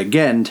 though, that,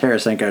 again,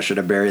 Tarasenko should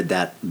have buried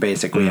that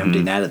basically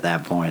empty net at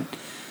that point.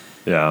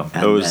 Yeah,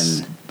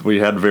 we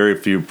had very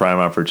few prime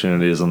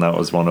opportunities, and that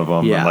was one of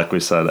them. Yeah. And like we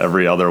said,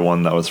 every other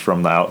one that was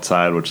from the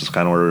outside, which is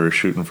kind of where we were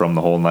shooting from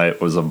the whole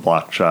night, was a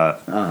block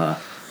shot.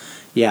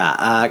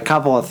 Yeah, a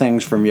couple of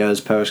things from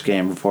Yo's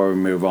postgame before we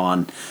move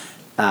on.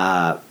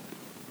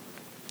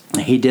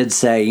 He did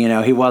say,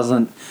 he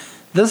wasn't...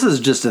 This is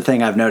just a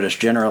thing I've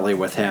noticed generally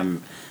with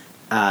him.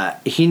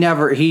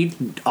 He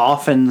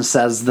often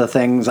says the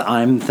things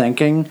I'm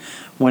thinking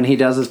when he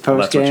does his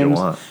post games. That's what you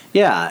want.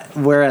 Yeah,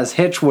 whereas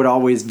Hitch would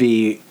always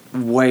be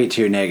way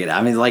too negative.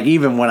 I mean, like,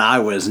 even when I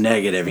was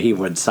negative, he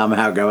would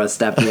somehow go a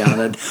step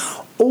beyond it.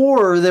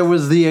 Or there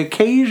was the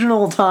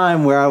occasional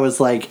time where I was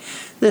like,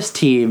 this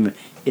team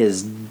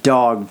is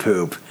dog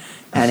poop.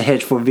 And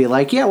Hitch would be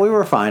like, yeah, we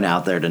were fine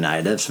out there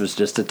tonight. This was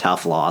just a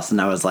tough loss.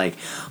 And I was like,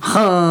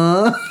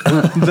 huh?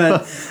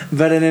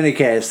 But in any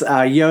case,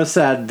 Yo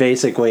said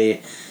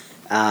basically,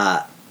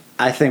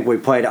 I think we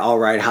played all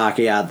right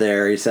hockey out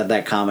there. He said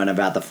that comment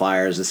about the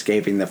Flyers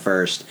escaping the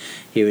first.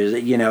 He was,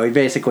 he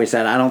basically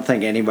said, I don't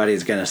think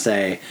anybody's going to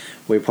say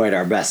we played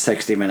our best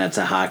 60 minutes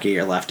of hockey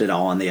or left it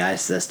all on the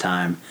ice this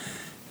time.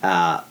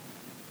 But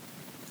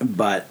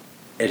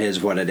it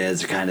is what it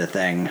is kind of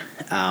thing.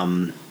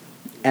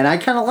 And I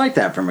kind of like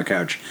that from a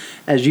coach.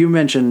 As you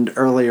mentioned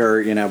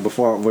earlier,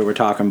 before we were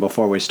talking,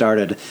 before we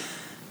started,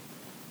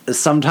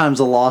 sometimes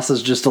a loss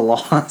is just a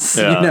loss.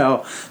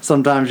 Yeah.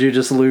 Sometimes you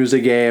just lose a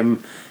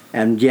game,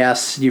 and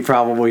yes, you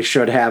probably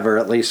should have or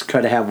at least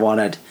could have won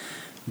it,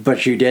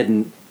 but you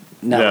didn't.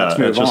 Now let's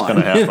move it's just on.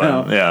 Going to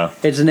happen. Yeah.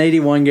 It's an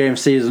 81-game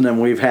season,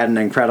 and we've had an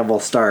incredible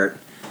start.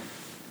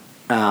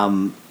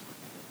 Let's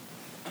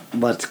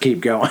keep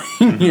going,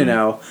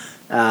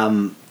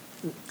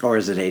 or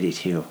is it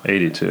 82?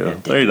 82. Yeah,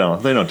 they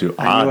don't do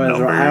odd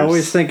numbers. I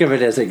always think of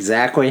it as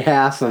exactly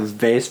half of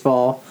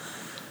baseball.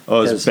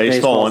 Oh, is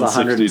baseball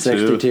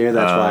 162?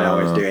 That's why I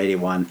always do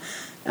 81.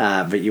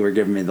 But you were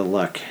giving me the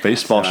look.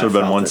 Baseball should have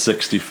been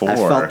 164.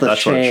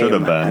 That's what it should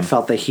have been. I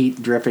felt the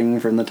heat dripping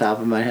from the top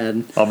of my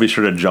head. I'll be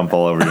sure to jump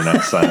all over you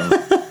next time.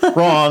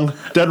 Wrong.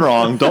 Dead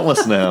wrong. Don't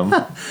listen to him.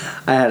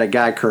 I had a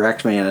guy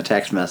correct me in a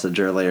text message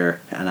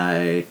earlier, and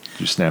Did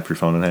you snap your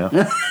phone in half?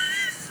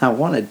 I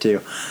wanted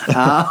to.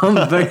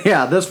 But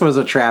yeah, this was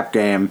a trap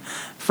game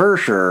for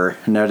sure.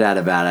 No doubt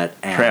about it.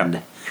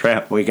 And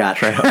Trap. we got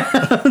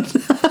trapped.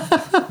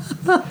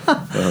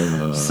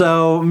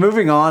 So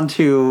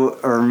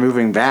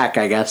moving back,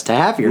 I guess, to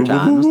happier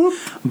times.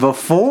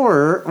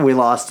 Before we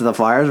lost to the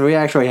Flyers, we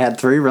actually had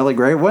 3 really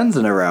great wins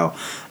in a row.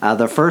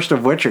 The first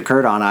of which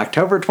occurred on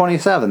October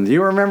 27th.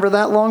 You remember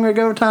that long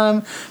ago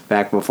time?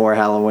 Back before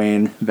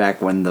Halloween,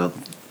 back when the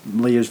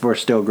leaves were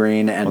still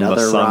green and when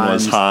other the sun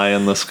rhymes. was high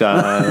in the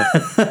sky.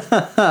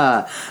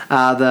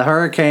 The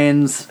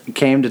Hurricanes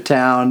came to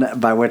town,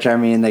 by which I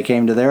mean they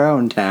came to their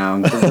own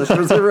town, because this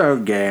was a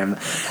road game,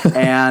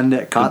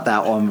 and caught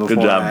that one before.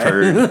 Good job,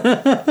 Turd.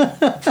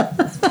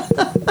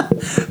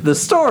 The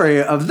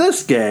story of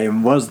this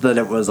game was that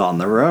it was on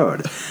the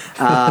road.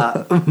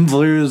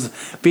 Blues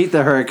beat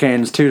the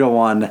Hurricanes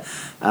 2-1.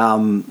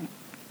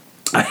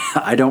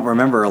 I don't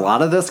remember a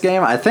lot of this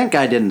game. I think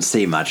I didn't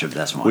see much of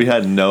this one. We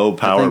had no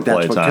power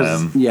play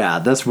time. Yeah,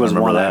 this was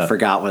one that. I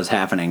forgot was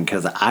happening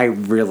because I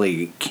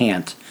really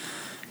can't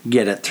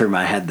get it through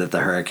my head that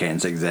the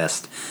Hurricanes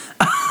exist.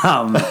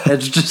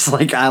 It's just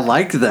like I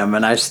liked them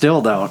and I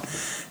still don't.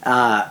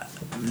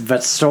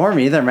 But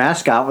Stormy, their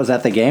mascot, was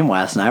at the game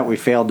last night. We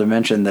failed to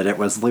mention that it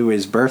was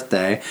Louie's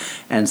birthday.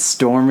 And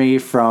Stormy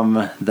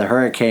from the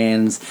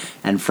Hurricanes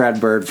and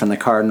Fred Bird from the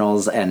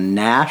Cardinals and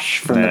Nash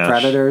from the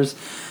Predators.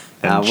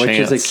 Which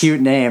is a cute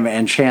name,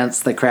 and Chance,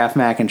 the Kraft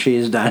Mac and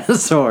Cheese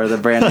dinosaur, the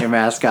brand new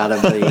mascot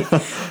of the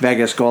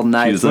Vegas Golden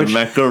Knights. He's a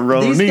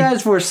macaroni. These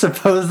guys were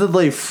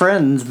supposedly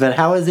friends, but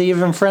how is he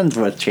even friends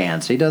with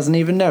Chance? He doesn't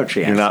even know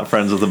Chance. You're not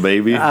friends with a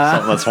baby?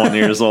 Something that's 1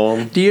 year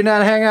old? Do you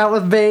not hang out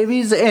with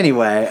babies?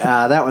 Anyway,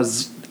 that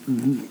was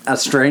a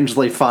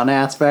strangely fun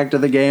aspect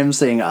of the game,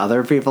 seeing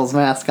other people's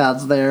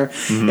mascots there.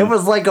 Mm-hmm. It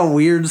was like a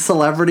weird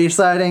celebrity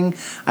sighting.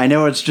 I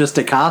know it's just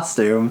a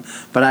costume,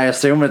 but I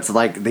assume it's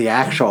like the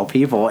actual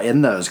people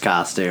in those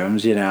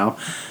costumes, you know.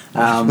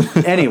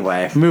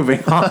 Anyway,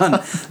 moving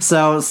on.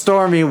 So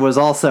Stormy was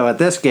also at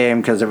this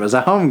game because it was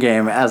a home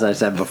game, as I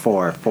said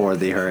before, for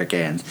the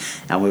Hurricanes,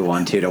 and we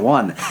won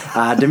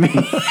 2-1.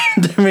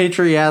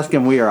 Dimitri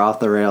Yaskin, we are off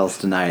the rails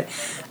tonight.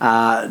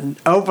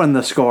 Opened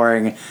the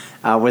scoring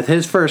with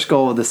his first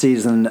goal of the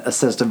season,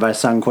 assisted by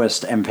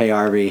Sundqvist and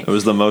Payarvi. It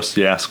was the most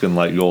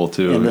Yaskin-like goal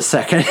too. In the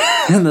second,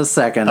 I mean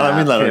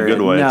that period. in a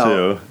good way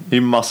too. He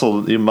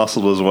muscled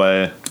his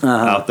way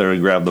out there to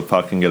grab the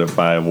puck and get it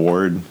by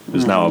Ward,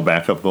 who's now a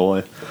backup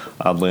goalie.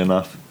 Oddly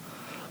enough,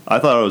 I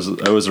thought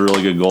it was a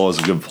really good goal. It was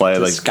a good play.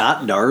 Like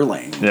Scott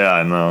Darling. Yeah,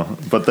 I know,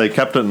 but they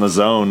kept it in the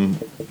zone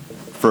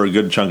for a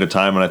good chunk of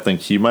time, and I think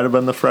he might have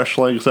been the fresh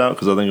legs out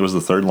because I think it was the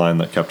third line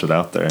that kept it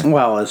out there.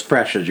 Well, as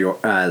fresh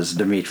as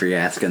Dimitri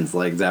Yaskin's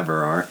legs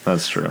ever are.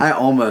 That's true. I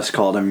almost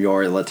called him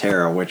Yori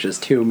Laterra, which is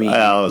too mean,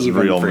 was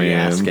even real for mean.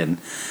 Yaskin.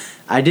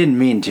 I didn't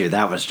mean to.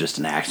 That was just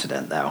an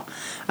accident, though.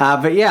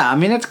 But yeah, I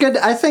mean, it's good.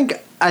 I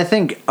think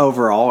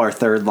overall our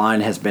third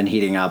line has been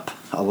heating up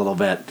a little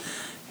bit.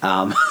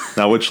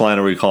 Now, which line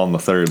are we calling the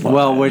third line?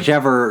 Well,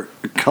 whichever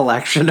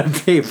collection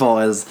of people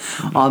is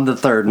on the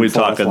third and fourth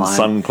line. We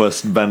talking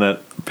Sundqvist, Bennett,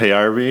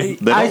 Payarvi?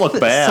 They don't look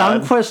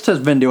bad. Sundqvist has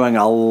been doing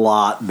a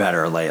lot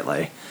better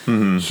lately.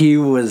 Mm-hmm.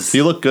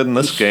 He looked good in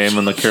this game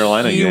and the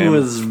Carolina game. He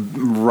was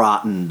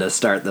rotten to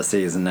start the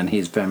season, and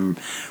he's been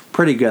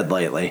pretty good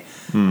lately.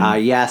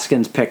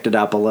 Yaskin's picked it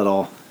up a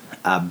little.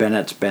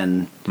 Bennett's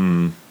been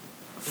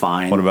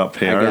fine. What about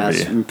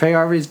Payarvi?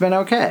 Payarvi's been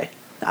okay.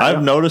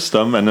 I've noticed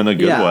them, and in a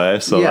good way.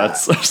 So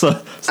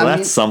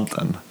that's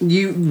something.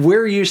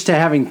 We're used to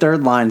having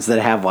third lines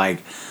that have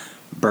like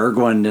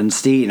Berglund and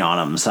Steen on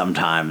them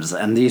sometimes,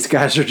 and these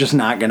guys are just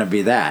not going to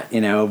be that,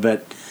 you know.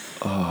 But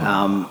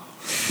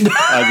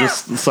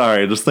just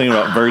thinking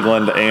about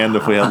Berglund, and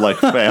if we had like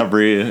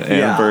Fabry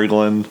and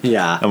Berglund,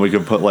 and we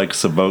could put like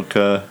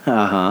Sabotka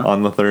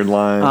on the third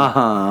line.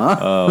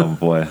 Oh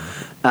boy,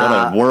 what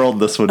a world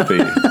this would be.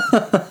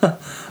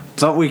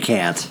 But we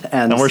can't,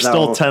 and we're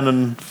still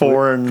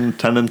 10-4 and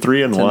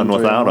 10-3-1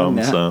 without them.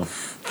 Yeah. So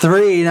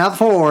 3, not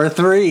 4,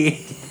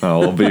 3. Oh,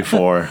 we'll be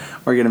 4.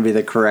 We're going to be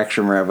the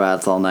correction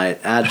robots all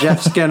night.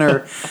 Jeff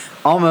Skinner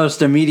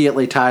almost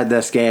immediately tied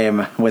this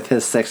game with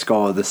his 6th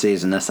goal of the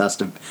season,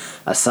 assisted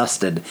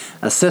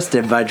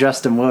by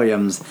Justin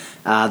Williams.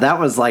 That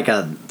was like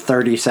a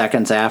 30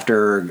 seconds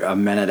after, a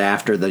minute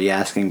after the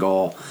Yaskin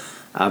goal.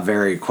 A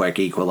very quick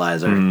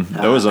equalizer.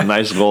 It was a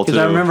nice goal, too.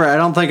 Because I remember, I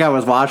don't think I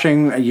was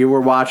watching. You were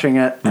watching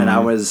it, and I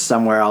was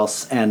somewhere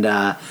else. And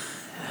I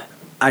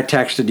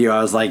texted you.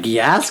 I was like,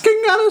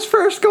 Yaskin got his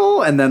first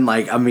goal? And then,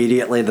 like,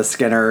 immediately the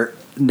Skinner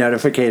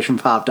notification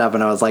popped up,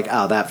 and I was like,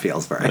 oh, that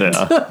feels right.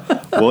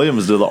 Yeah.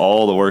 Williams did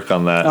all the work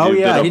on that. Oh,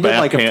 he did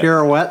like a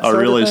pirouette a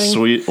really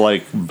sweet,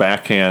 like,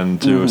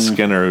 backhand to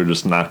Skinner, who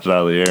just knocked it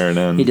out of the air and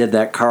in. He did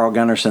that Carl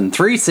Gunnarsson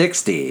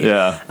 360.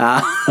 Yeah.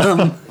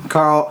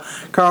 Carl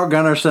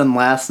Gunnarsson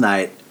last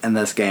night in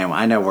this game.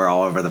 I know we're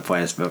all over the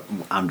place, but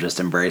I'm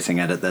just embracing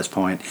it at this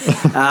point.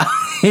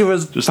 He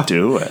was just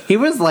do it. He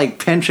was like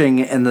pinching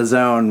in the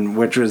zone,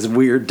 which was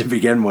weird to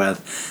begin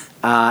with.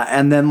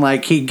 And then,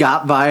 like, he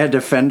got by a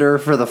defender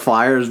for the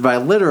Flyers by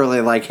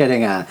literally, like,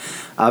 hitting a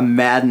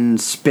Madden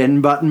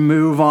spin button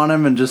move on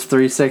him and just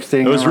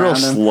 360ing. It was real him,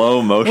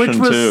 slow motion, which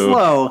was too.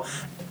 Slow.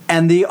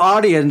 And the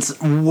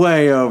audience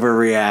way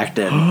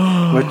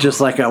overreacted with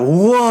just like a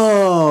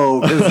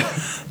whoa.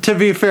 'Cause to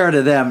be fair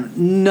to them,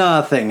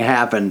 nothing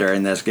happened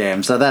during this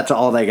game, so that's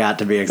all they got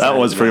to be excited That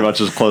was pretty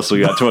much as close as we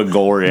got to a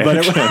goal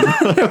reaction.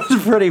 But it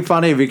was pretty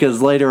funny because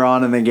later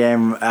on in the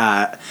game,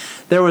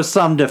 there was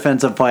some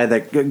defensive play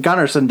that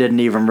Gunnarsson didn't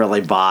even really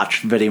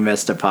botch, but he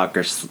missed a puck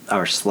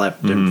or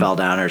slipped and fell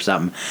down or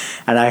something.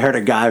 And I heard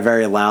a guy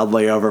very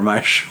loudly over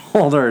my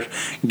shoulder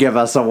give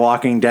us a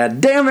Walking Dead,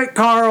 "Damn it,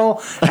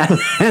 Carl!"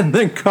 And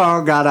then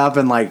Carl got up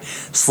and like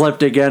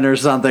slipped again or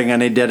something,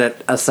 and he did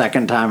it a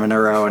second time in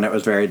a row, and it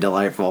was very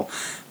delightful.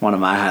 One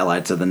of my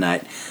highlights of the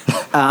night.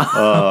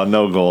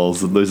 No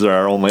goals. These are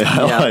our only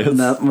highlights.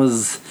 Yeah,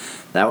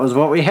 that was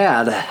what we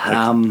had.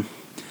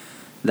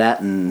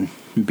 That and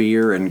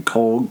beer and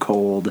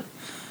cold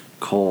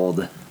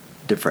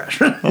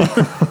depression.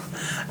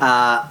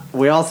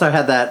 We also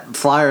had that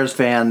Flyers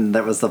fan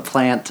that was the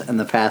Plant and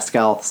the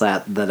Pascal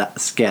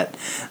skit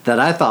that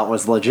I thought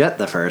was legit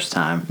the first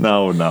time.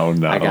 No.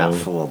 I got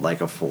fooled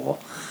like a fool.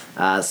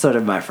 So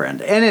did my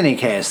friend. In any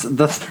case,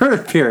 the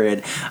third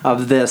period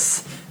of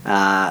this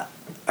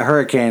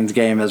Hurricanes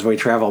game, as we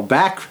travel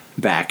back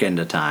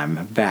into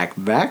time, back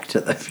to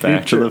the future.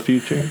 Back to the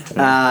future.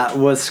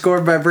 Was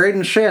scored by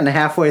Braden Shin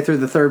halfway through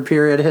the third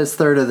period, his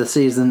third of the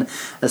season,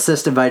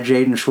 assisted by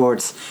Jaden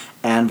Schwartz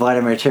and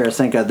Vladimir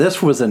Tarasenko.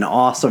 This was an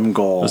awesome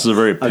goal. This is a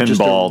very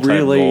pinball type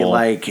really goal.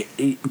 Like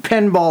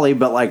pinball-y,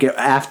 but like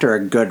after a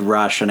good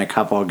rush and a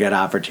couple of good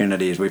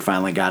opportunities, we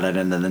finally got it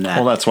into the net.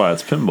 Well, that's why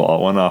it's pinball.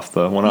 It went off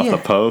the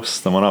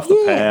post, then went off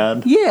the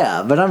pad.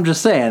 Yeah, but I'm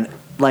just saying,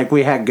 like,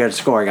 we had good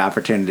scoring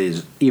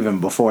opportunities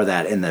even before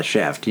that in the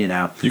shift, you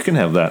know. You can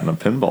have that in a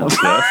pinball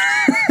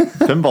shift.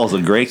 Pinball's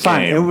a great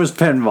Fine, game. it was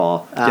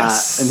pinball.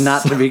 Yes.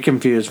 Not to be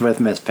confused with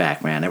Miss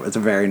Pac-Man. It was a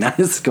very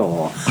nice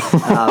goal.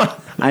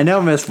 I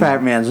know Miss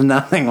Pac-Man's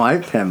nothing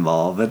like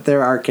pinball, but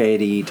they're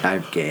arcade-y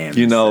type games.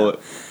 You know,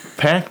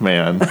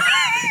 Pac-Man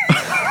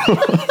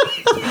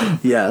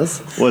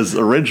yes, was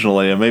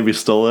originally, and maybe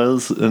still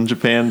is, in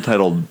Japan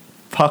titled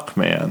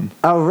Puck-Man.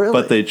 Oh, really?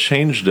 But they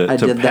changed it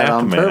to did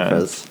Pac-Man that on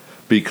purpose.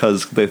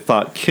 because they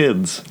thought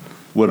kids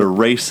would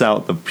erase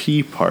out the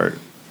P part.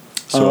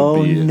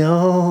 So it'd be,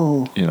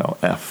 no. you know,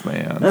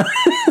 F-Man.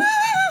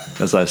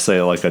 As I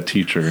say, like a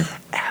teacher.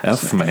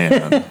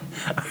 F-Man.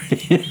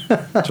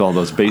 To all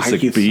those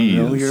basic Are you B's.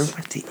 familiar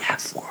with the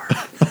F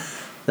word?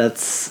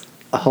 That's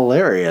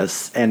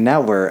hilarious. And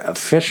now we're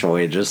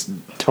officially just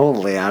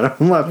totally out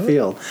of left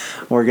field.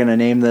 We're going to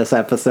name this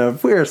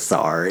episode "We're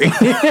Sorry."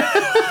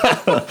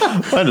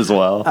 Might as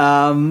well.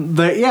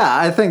 But yeah,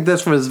 I think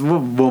this was.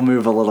 We'll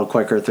move a little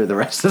quicker through the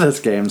rest of this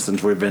game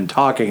since we've been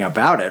talking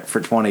about it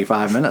for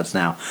 25 minutes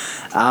now.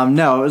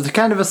 No, it was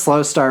kind of a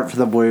slow start for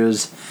the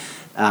Blues.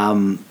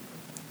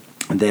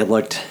 They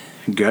looked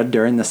good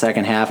during the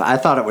second half. I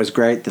thought it was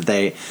great that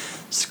they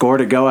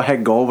scored a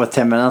go-ahead goal with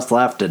 10 minutes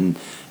left and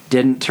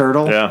didn't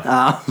turtle.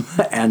 Yeah.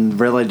 And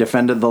really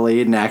defended the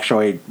lead and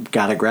actually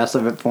got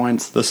aggressive at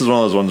points. This is one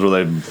of those ones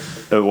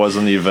where it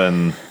wasn't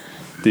even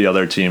the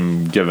other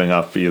team giving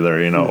up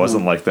either. You know, It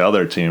wasn't like the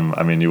other team.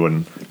 I mean, you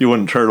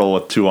wouldn't turtle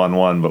with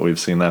 2-on-1, but we've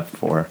seen that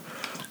before.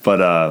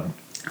 But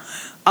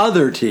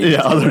other teams.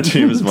 Yeah, other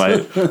teams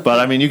might.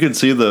 But I mean, you could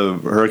see the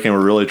Hurricane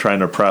were really trying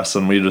to press,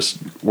 and we just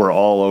were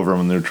all over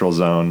them in the neutral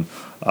zone.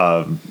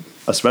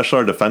 Especially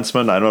our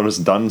defenseman. I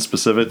noticed Dunn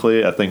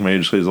specifically. I think maybe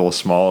just 'cause he's a little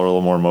smaller, a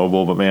little more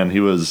mobile. But man, he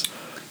was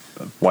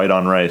white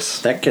on rice.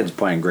 That kid's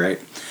playing great.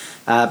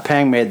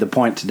 Pang made the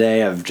point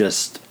today of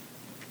just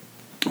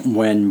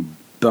when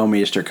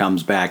Bouwmeester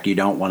comes back, you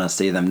don't want to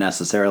see them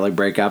necessarily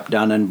break up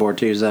Dunn and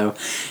Bortuzzo.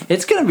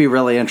 It's going to be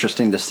really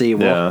interesting to see.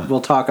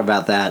 We'll talk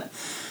about that.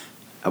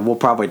 We'll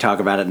probably talk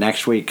about it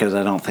next week because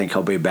I don't think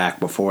he'll be back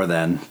before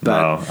then.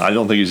 But No, I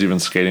don't think he's even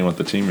skating with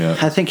the team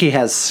yet. I think he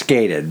has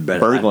skated, but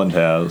Berglund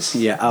has.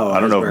 Yeah. Oh, I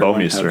don't know if Berglund?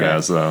 Bouwmeester Okay.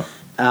 has though.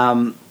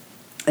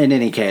 In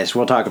any case,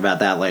 we'll talk about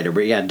that later.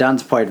 But yeah,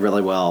 Dunn's played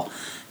really well.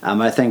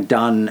 I think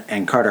Dunn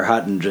and Carter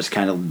Hutton just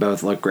kind of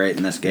both look great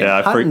in this game.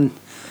 Yeah, Hutton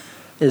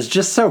is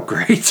just so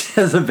great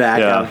as a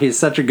backup. Yeah. He's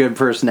such a good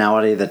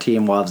personality. The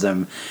team loves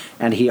him,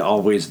 and he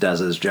always does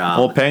his job.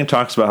 Well, Pang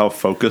talks about how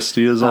focused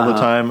he is all the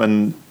time,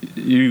 and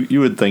you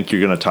would think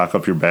you're going to talk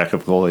up your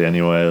backup goalie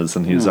anyways,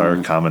 and he's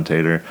our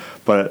commentator.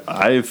 But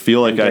I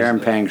feel like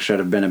Darren Pang should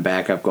have been a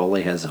backup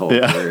goalie his whole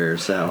career.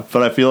 So,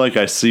 but I feel like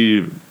I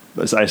see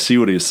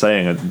what he's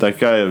saying. That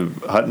guy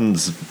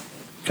Hutton's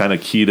kind of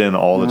keyed in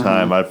all the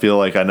time. I feel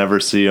like I never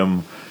see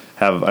him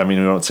have. I mean,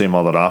 we don't see him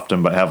all that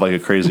often, but have like a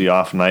crazy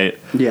off night.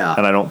 Yeah,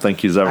 and I don't think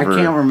he's ever. I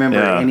can't remember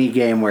any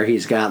game where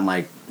he's gotten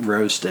like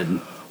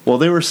roasted. Well,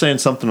 they were saying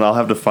something. I'll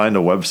have to find a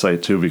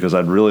website too because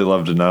I'd really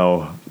love to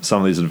know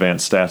some of these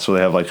advanced stats where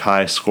they have like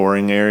high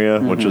scoring area,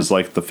 which is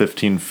like the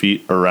 15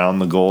 feet around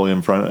the goalie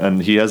in front,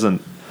 and he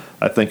hasn't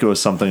I think it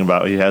was something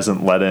about he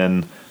hasn't let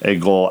in a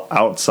goal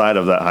outside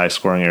of that high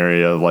scoring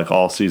area like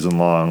all season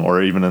long,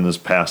 or even in his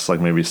past like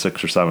maybe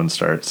 6 or 7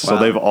 starts. Wow. So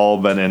they've all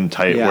been in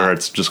tight where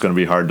it's just going to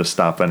be hard to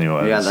stop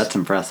anyways. Yeah, that's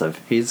impressive.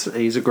 He's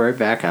a great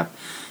backup.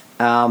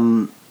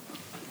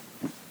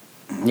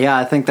 Yeah,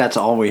 I think that's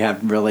all we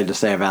have really to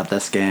say about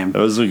this game. It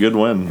was a good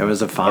win. It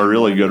was a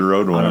really good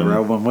road win. A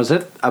road win. Was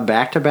it a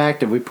back-to-back?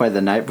 Did we play the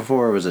night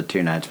before, or was it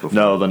 2 nights before?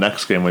 No, the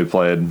next game we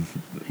played.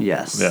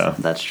 Yes, yeah,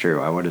 that's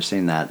true. I would have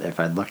seen that if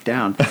I'd looked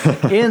down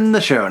in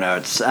the show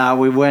notes.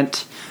 We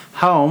went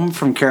home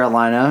from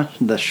Carolina,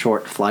 the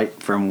short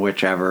flight from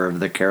whichever of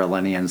the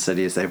Carolinian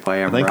cities they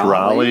play in. I think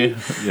Raleigh.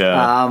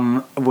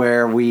 Yeah.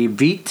 Where we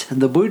beat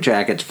the Blue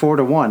Jackets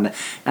 4-1,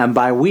 and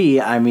by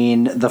we I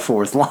mean the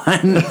fourth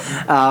line.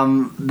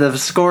 The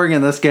scoring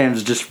in this game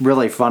is just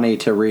really funny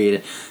to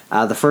read.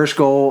 The first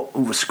goal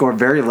was scored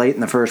very late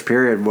in the first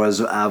period was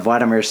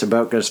Vladimir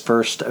Sobotka's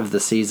first of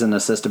the season,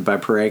 assisted by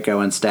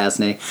Parayko and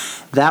Stasny.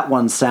 That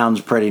one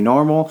sounds pretty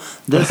normal.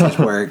 This is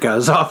where it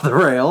goes off the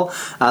rail.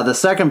 The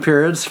second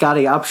period,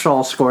 Scotty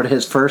Upshall scored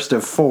his first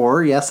of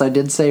 4. Yes, I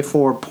did say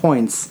 4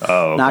 points,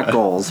 not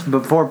goals,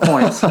 but 4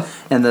 points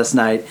in this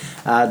night.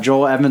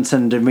 Joel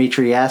Edmondson,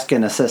 Dmitry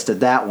Yaskin assisted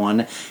that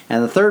one.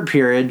 And the third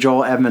period,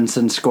 Joel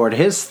Edmondson scored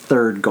his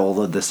third goal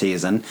of the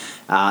season,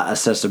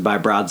 assisted by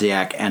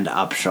Brodziak and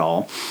Upshall.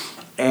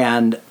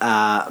 And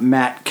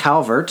Matt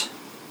Calvert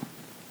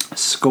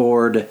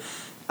scored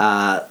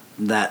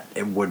that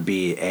it would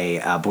be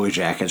a Blue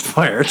Jackets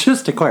player,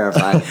 just to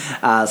clarify,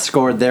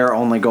 scored their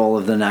only goal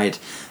of the night,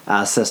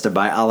 assisted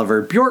by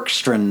Oliver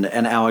Bjorkstrand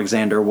and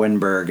Alexander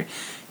Winberg.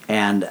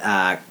 And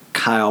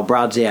Kyle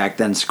Brodziak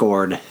then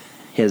scored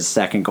his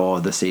second goal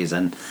of the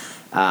season,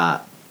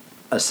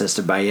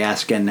 assisted by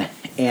Yaskin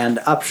and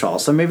Upshall.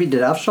 So maybe did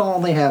Upshall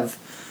only have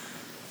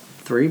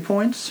 3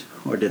 points,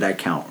 or did I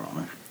count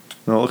wrong?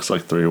 No, it looks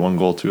like 3. 1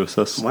 goal, 2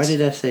 assists. Why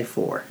did I say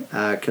 4?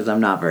 Because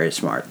I'm not very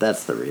smart.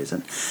 That's the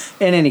reason.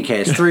 In any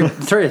case, 3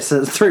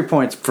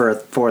 points for a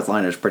fourth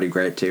line is pretty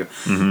great, too.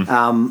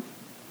 Mm-hmm.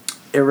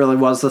 It really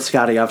was the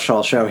Scotty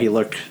Upshall show. He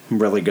looked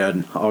really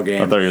good all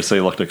game. I thought you were going to say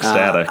he looked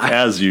ecstatic,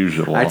 as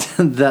usual.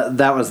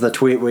 That was the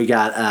tweet we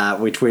got.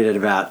 We tweeted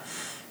about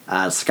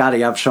Scotty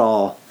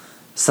Upshall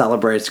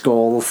celebrates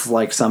goals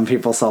like some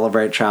people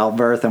celebrate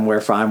childbirth, and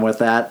we're fine with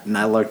that. And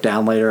I looked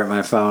down later at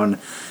my phone,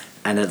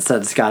 and it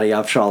said Scotty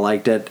Upshall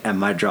liked it, and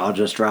my jaw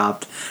just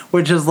dropped.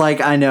 Which is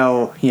like, I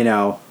know,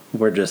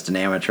 we're just an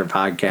amateur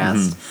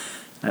podcast.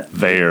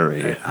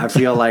 Very. I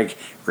feel like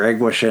Greg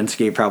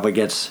Wyshynski probably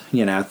gets,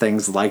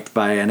 things liked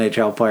by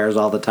NHL players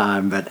all the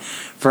time, but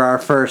for our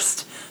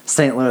first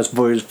St. Louis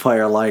Blues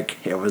player,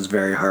 it was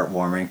very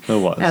heartwarming.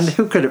 It was. And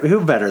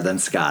who better than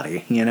Scotty,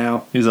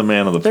 He's a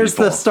man of the There's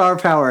people. There's the star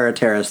power of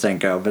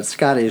Tarasenko, but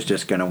Scotty's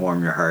just going to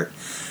warm your heart.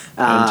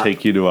 And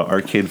take you to an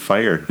Arcade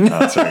Fire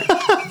concert.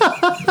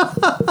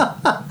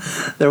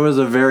 There was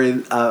a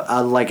very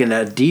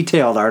a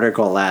detailed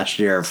article last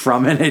year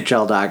from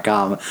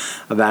NHL.com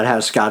about how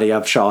Scotty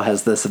Upshall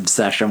has this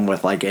obsession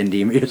with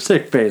indie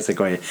music,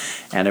 basically,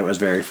 and it was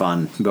very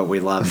fun. But we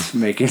loved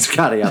making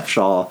Scotty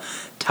Upshall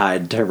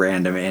tied to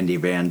random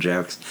indie band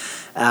jokes.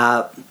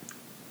 I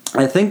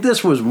think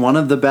this was one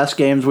of the best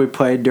games we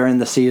played during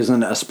the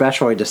season,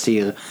 especially to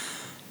see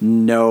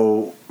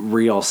no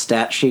real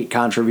stat sheet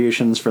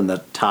contributions from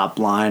the top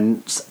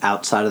lines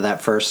outside of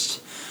that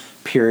first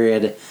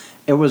period.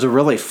 It was a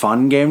really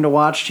fun game to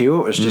watch,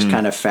 too. It was just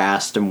kind of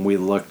fast, and we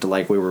looked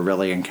like we were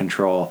really in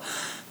control.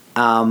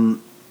 Upshall,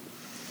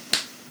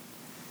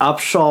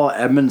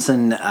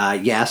 Edmondson,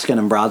 Yaskin,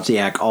 and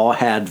Brodziak all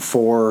had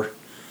 2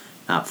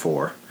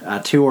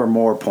 or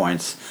more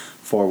points.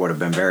 4 would have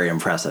been very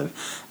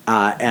impressive.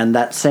 And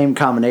that same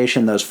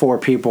combination, those 4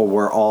 people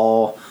were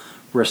all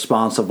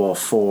responsible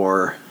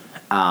for...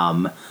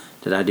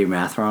 did I do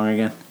math wrong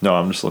again? No,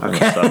 I'm just looking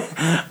at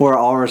stuff. We're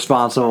all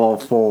responsible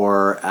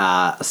for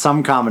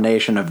some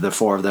combination of the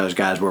 4 of those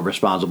guys were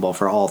responsible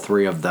for all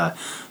 3 of the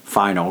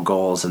final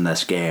goals in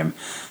this game.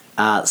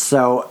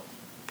 So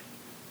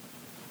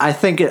I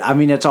think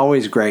it's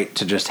always great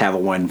to just have a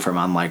win from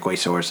unlikely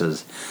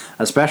sources,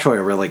 especially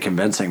a really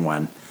convincing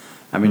win.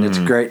 It's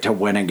great to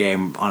win a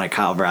game on a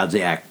Kyle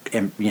Brodziak,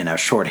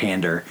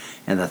 shorthander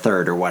in the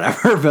third or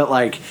whatever,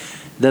 but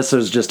this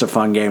was just a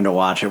fun game to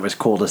watch. It was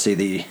cool to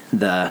see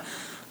the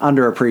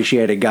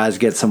underappreciated guys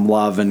get some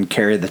love and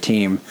carry the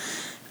team.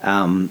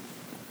 I'm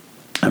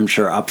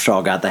sure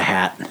Upshall got the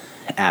hat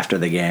after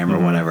the game or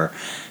whatever.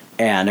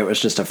 And it was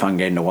just a fun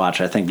game to watch.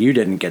 I think you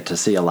didn't get to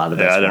see a lot of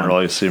this. Yeah, I didn't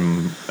really see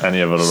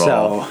any of it at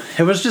all. So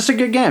it was just a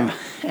good game.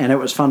 And it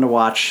was fun to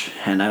watch.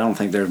 And I don't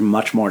think there's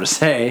much more to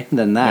say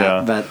than that.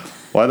 Yeah. But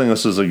well, I think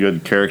this is a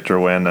good character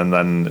win, and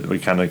then we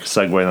kind of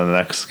segue into the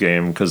next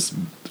game because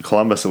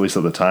Columbus, at least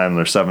at the time,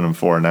 they're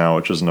 7-4 now,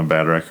 which isn't a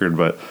bad record,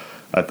 but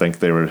I think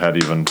they had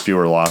even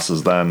fewer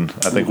losses then.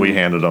 I think we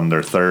handed them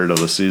their 3rd of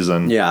the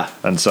season. Yeah.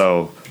 And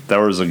so that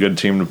was a good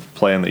team to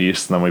play in the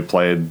East, and then we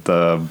played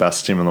the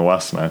best team in the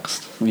West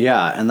next.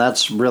 Yeah, and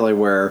that's really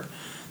where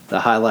the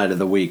highlight of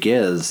the week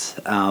is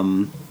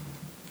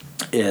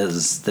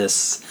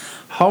this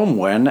home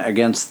win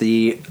against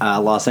the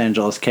Los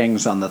Angeles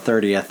Kings on the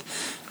 30th.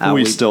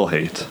 We still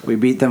hate. We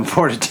beat them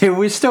 4-2.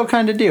 We still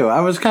kind of do.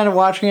 I was kind of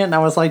watching it, and I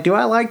was like, do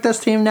I like this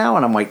team now?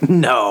 And I'm like,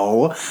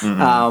 no.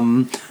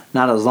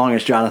 Not as long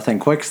as Jonathan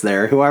Quick's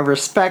there, who I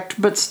respect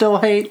but still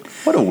hate.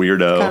 What a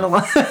weirdo. Kind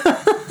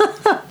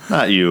of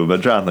Not you,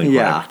 but Jonathan Quick.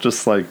 Yeah.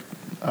 Just like,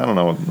 I don't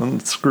know,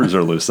 screws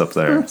are loose up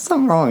there.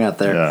 something wrong out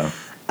there.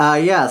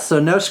 Yeah. So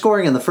no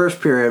scoring in the first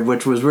period,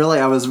 which was really,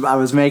 I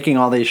was making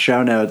all these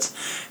show notes,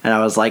 and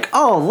I was like,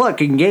 oh, look,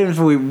 in games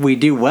we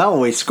do well,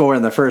 we score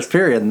in the first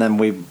period, and then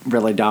we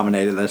really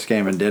dominated this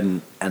game and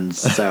didn't, and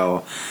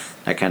so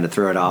I kind of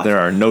threw it off. There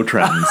are no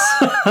trends.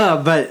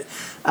 But,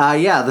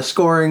 the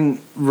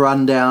scoring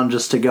rundown,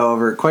 just to go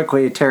over it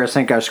quickly,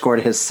 Tarasenko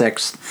scored his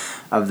 6th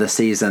of the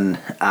season,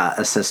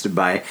 assisted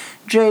by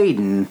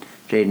Jaden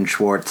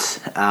Schwartz.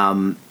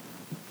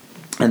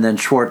 And then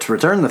Schwartz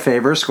returned the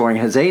favor, scoring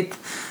his 8th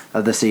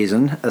of the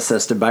season,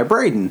 assisted by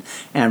Braden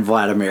and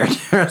Vladimir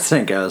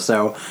Tarasenko.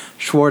 So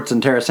Schwartz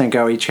and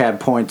Tarasenko each had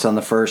points on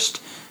the first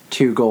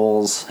 2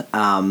 goals.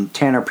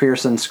 Tanner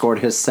Pearson scored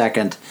his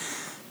 2nd,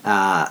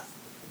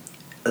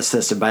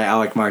 assisted by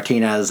Alec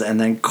Martinez. And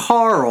then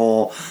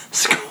Carl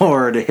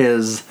scored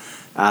his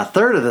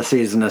 3rd of the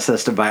season,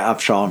 assisted by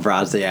Upshaw and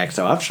Wozniak.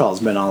 So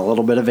Upshaw's been on a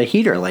little bit of a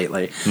heater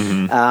lately.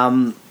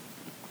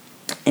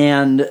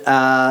 And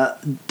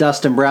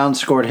Dustin Brown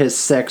scored his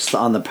 6th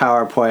on the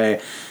power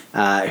play.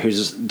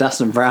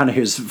 Dustin Brown,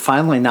 who's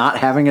finally not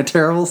having a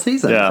terrible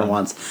season for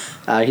once.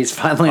 He's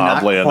finally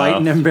Oddly not quite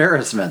enough. an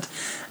embarrassment.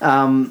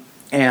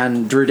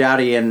 And Drew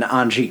Doughty and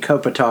Anji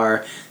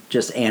Kopitar,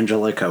 just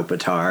Angela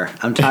Kopitar.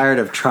 I'm tired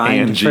of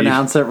trying to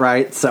pronounce it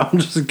right, so I'm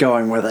just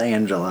going with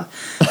Angela.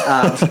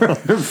 That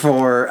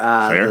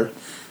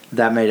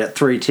made it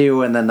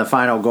 3-2, and then the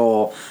final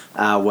goal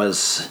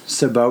was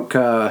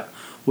Sobotka.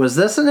 Was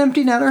this an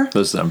empty netter?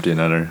 This is empty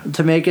netter.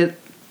 To make it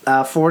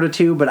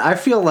 4-2, but I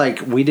feel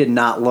like we did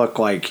not look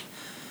like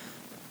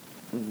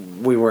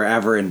we were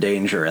ever in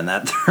danger in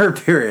that third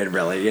period,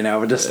 really,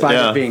 despite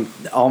it being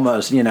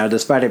almost,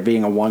 despite it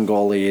being a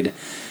 1-goal lead.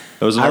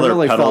 It was another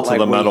really pedal to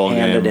the metal we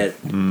game. handed it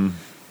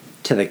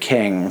to the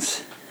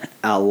Kings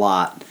a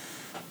lot.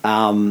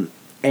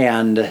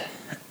 And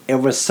it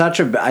was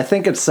I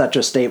think it's such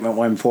a statement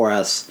win for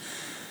us.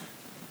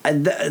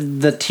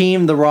 The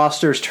team, the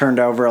rosters turned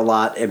over a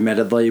lot,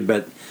 admittedly,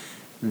 but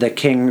the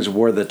Kings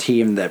were the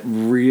team that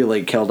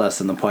really killed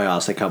us in the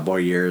playoffs a couple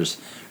of years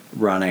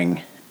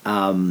running.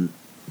 And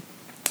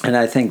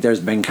I think there's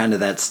been kind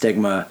of that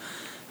stigma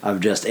of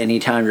just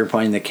anytime you're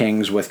playing the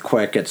Kings with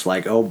Quick, it's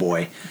like, oh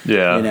boy.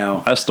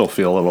 Yeah. I still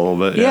feel it a little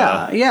bit.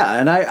 Yeah.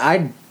 And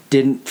I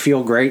didn't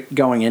feel great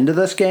going into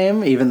this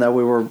game, even though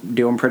we were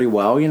doing pretty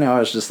well. I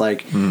was just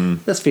like,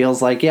 this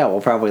feels like,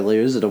 we'll probably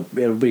lose. It'll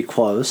be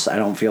close. I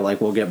don't feel like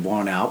we'll get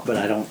blown out, but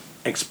I don't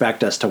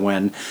expect us to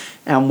win.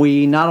 And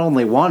we not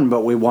only won,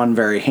 but we won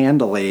very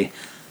handily.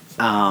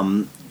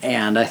 And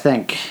I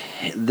think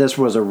this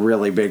was a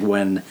really big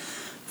win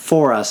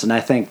for us. And I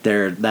think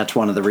that's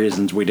one of the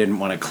reasons we didn't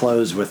want to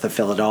close with the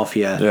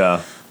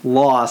Philadelphia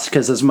loss,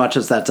 because as much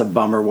as that's a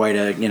bummer way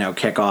to,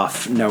 kick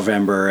off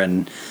November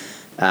and,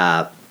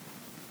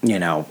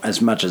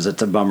 as much as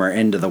it's a bummer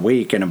into the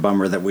week and a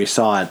bummer that we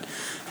saw it,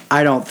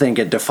 I don't think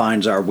it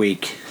defines our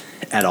week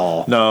at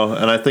all. No,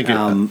 and I think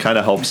it kind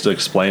of helps to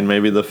explain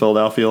maybe the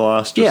Philadelphia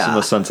loss, just in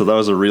the sense that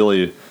was a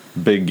really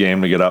big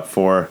game to get up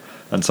for,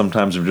 and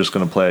sometimes you're just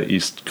going to play an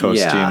East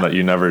Coast team that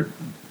you never,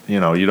 you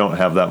don't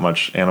have that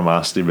much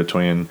animosity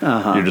between.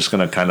 You're just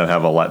going to kind of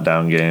have a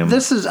letdown game.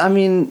 This is,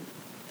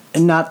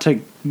 not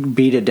to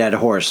beat a dead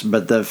horse,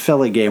 but the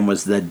Philly game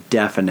was the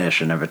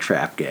definition of a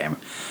trap game.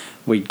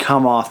 We'd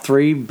come off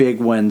 3 big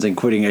wins,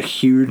 including a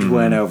huge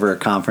win over a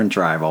conference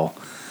rival.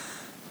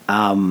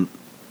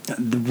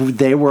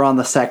 They were on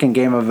the second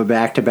game of a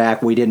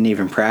back-to-back. We didn't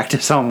even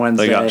practice on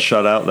Wednesday. They got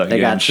shut out that game,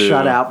 They got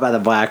shut out by the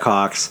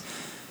Blackhawks.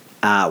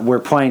 We're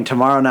playing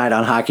tomorrow night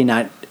on Hockey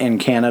Night in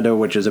Canada,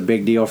 which is a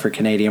big deal for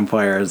Canadian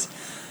players.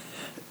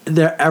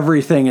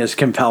 Everything is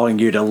compelling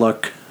you to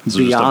look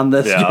beyond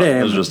this game.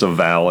 It was just a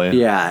valley.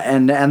 Yeah,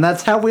 and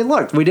that's how we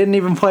looked. We didn't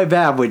even play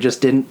bad. We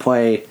just didn't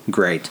play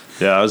great.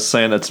 Yeah, I was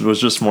saying it was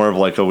just more of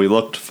like we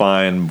looked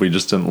fine. We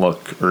just didn't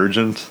look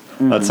urgent.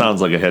 That sounds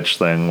like a Hitch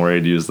thing where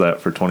he'd use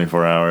that for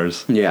 24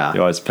 hours. Yeah. He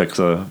always picks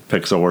a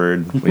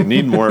word. We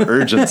need more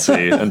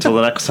urgency until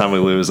the next time we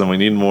lose, and we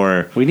need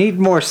more... We need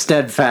more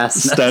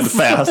steadfastness.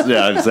 Steadfast,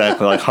 yeah,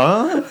 exactly. Like,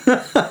 huh?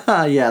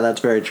 Yeah,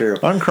 that's very true.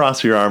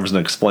 Uncross your arms and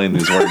explain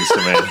these words to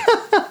me.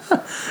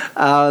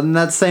 In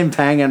that same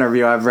Pang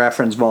interview I've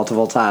referenced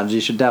multiple times, you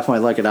should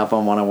definitely look it up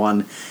on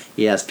 101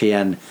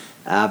 ESPN,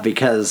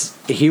 because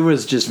he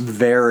was just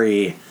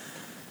very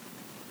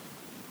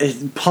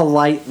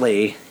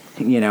politely...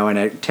 in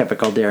a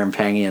typical Darren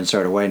Pangian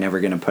sort of way, never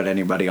going to put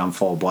anybody on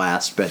full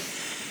blast, but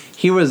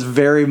he was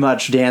very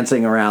much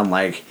dancing around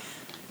like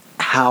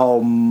how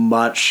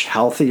much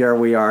healthier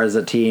we are as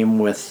a team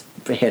with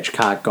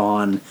Hitchcock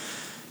gone.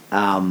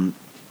 A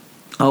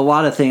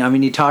lot of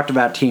things. He talked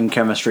about team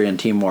chemistry and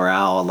team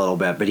morale a little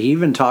bit, but he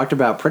even talked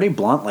about pretty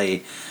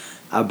bluntly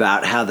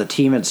about how the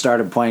team had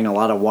started playing a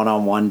lot of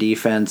one-on-one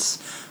defense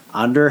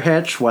under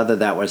Hitch, whether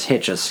that was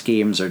Hitch's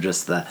schemes or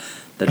just the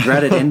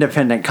dreaded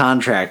independent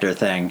contractor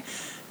thing,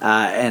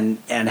 and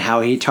how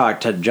he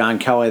talked to John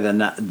Kelly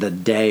the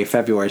day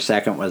February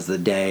 2nd was the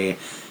day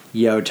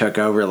Yo took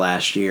over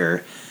last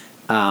year,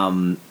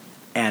 and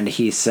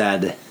he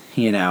said,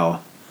 he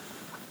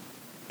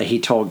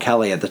told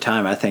Kelly at the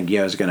time, I think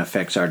Yo's going to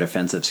fix our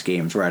defensive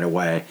schemes right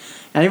away,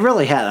 and he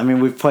really had. I mean,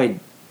 we've played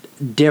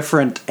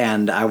different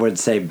and I would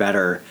say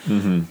better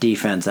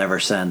defense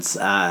ever since.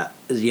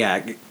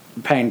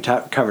 Payne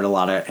covered a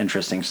lot of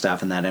interesting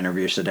stuff in that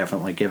interview, so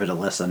definitely give it a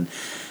listen.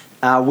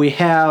 We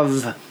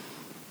have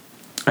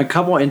a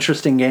couple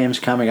interesting games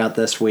coming out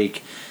this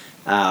week.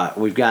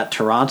 We've got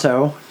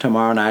Toronto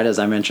tomorrow night, as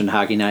I mentioned,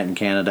 Hockey Night in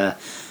Canada,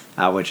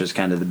 which is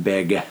kind of the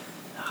big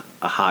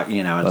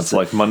hockey. That's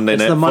like Monday Night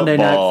Football. It's the Monday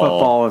Night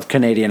Football of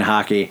Canadian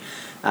hockey.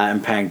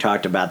 And Pang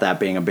talked about that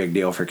being a big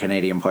deal for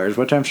Canadian players,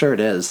 which I'm sure it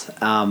is.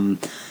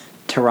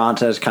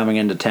 Toronto's coming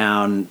into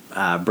town,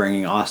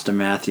 bringing Austin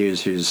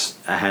Matthews, who's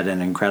had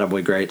an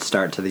incredibly great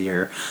start to the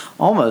year,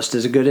 almost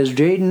as good as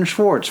Jaden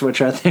Schwartz,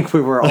 which I think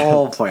we were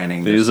all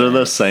planning. These are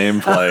the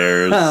same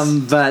players.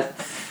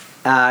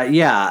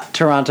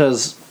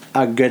 Toronto's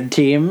a good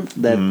team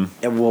that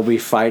will be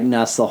fighting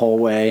us the whole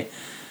way,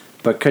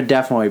 but could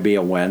definitely be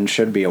a win,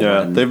 should be a win.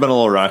 Yeah, they've been a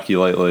little rocky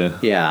lately.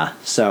 Yeah,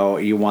 so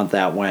you want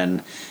that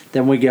win.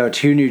 Then we go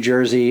to New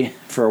Jersey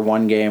for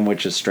one game,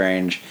 which is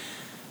strange.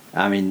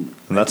 I mean,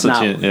 and that's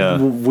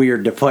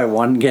weird to play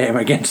one game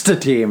against a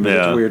team. But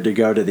it's weird to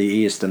go to the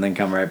East and then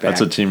come right back. That's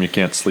a team you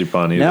can't sleep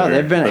on either. No,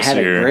 they've had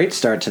a great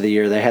start to the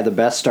year. They had the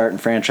best start in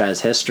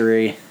franchise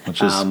history.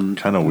 Which is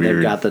kind of weird.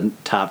 They've got the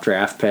top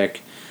draft pick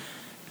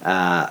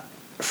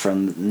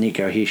from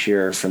Nico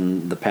Hischier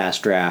from the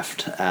past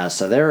draft.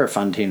 So they're a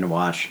fun team to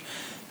watch.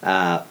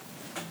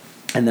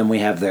 And then we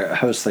have their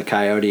host, the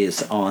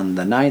Coyotes, on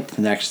the 9th,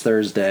 next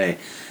Thursday.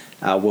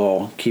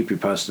 We'll keep you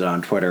posted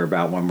on Twitter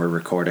about when we're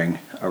recording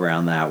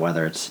around that,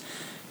 whether it's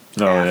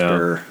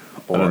after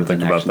or the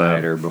next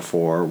night or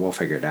before. We'll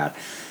figure it out.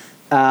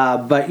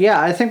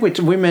 I think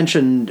we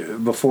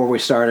mentioned before we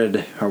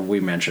started,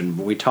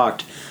 we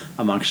talked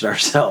amongst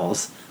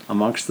ourselves,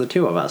 amongst the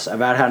two of us,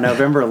 about how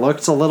November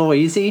looks a little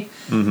easy.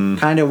 Mm-hmm.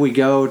 Kind of we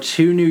go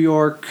to New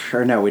York,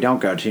 or no, we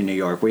don't go to New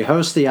York. We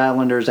host the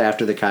Islanders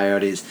after the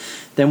Coyotes.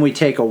 Then we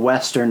take a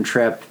western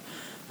trip,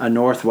 a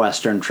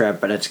northwestern trip,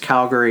 but it's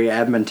Calgary,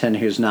 Edmonton,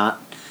 who's not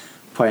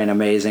playing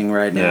amazing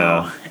right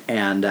now,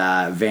 and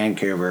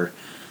Vancouver.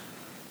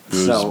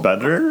 Who's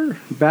better?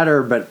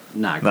 Better, but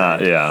not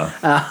great.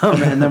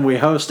 And then we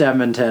host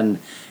Edmonton,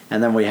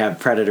 and then we have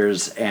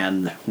Predators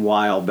and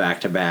Wild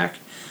back-to-back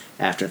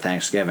after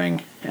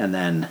Thanksgiving, and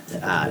then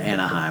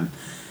Anaheim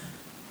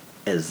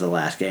is the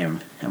last game,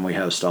 and we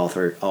host all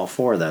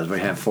four of those. We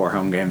have 4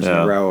 home games in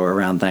a row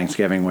around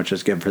Thanksgiving, which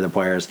is good for the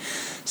players.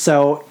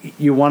 So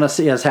you want to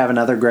see us have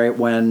another great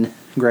win,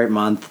 great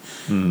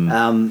month.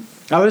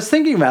 I was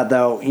thinking about,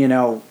 though,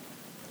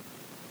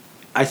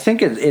 I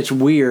think it's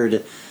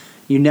weird.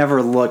 You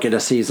never look at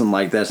a season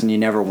like this, and you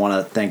never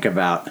want to think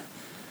about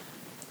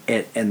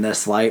it in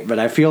this light, but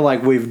I feel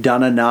like we've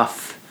done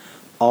enough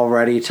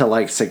already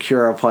to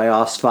secure a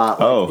playoff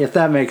spot, if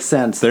that makes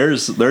sense.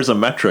 There's a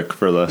metric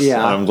for this.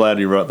 Yeah, I'm glad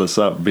you brought this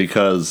up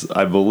because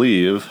I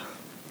believe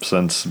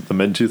since the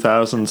mid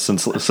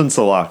 2000s, since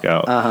the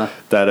lockout,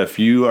 that if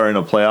you are in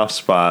a playoff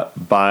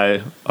spot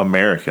by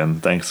American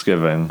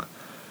Thanksgiving,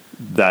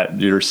 that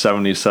you're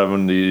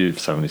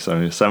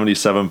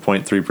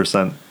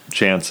 77.3%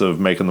 chance of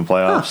making the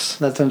playoffs.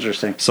 That's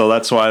interesting. So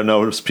that's why I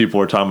noticed people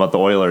were talking about the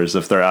Oilers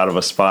if they're out of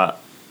a spot.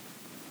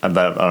 And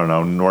that, I don't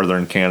know,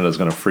 Northern Canada is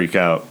going to freak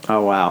out.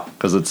 Oh, wow.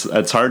 Because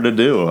it's hard to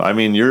do. I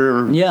mean,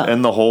 you're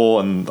in the hole,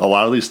 and a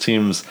lot of these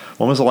teams,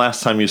 when was the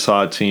last time you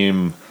saw a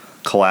team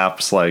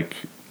collapse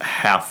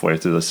halfway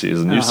through the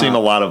season? You've seen a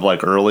lot of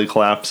early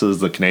collapses.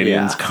 The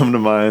Canadians come to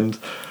mind.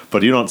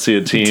 But you don't see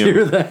a team.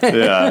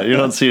 You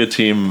don't see a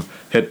team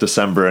hit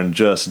December and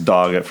just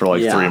dog it for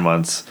 3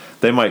 months.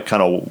 They might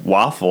kind of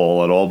waffle a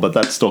little, but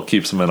that still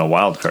keeps them in a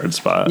wild card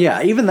spot.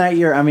 Yeah, even that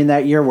year. I mean,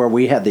 that year where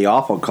we had the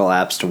awful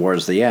collapse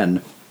towards the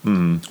end,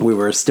 we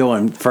were still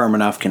in firm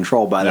enough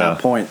control by that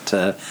point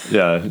to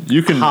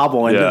you can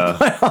hobble into the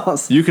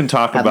playoffs. You can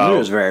talk about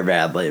lose very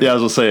badly. Yeah, I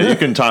was gonna say you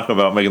can talk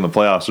about making the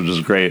playoffs, which is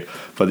great.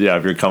 But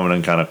if you're coming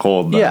in kind of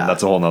cold, then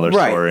that's a whole nother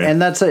story.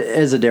 And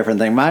is a different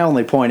thing. My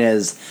only point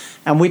is,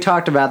 and we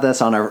talked about this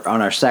on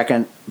our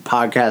second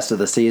podcast of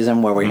the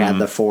season where we had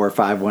the 4 or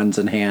 5 wins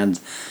in hand,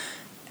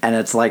 and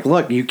it's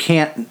look, you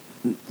can't.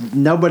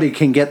 Nobody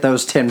can get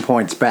those 10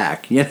 points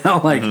back.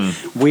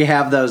 We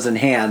have those in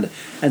hand.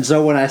 And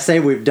so when I say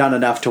we've done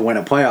enough to win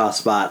a playoff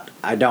spot,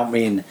 I don't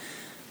mean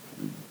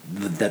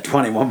that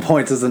 21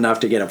 points is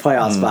enough to get a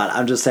playoff spot.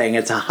 I'm just saying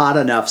it's a hot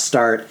enough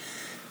start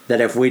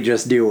that if we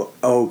just do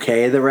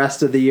okay the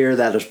rest of the year,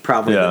 that is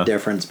probably the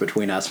difference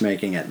between us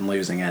making it and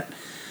losing it.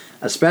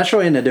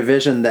 Especially in a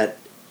division that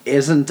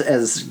isn't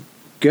as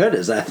good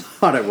as I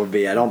thought it would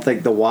be. I don't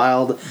think the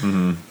Wild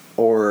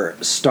or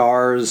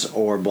Stars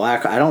or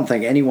Black. I don't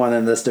think anyone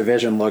in this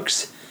division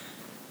looks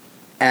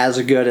as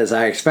good as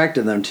I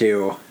expected them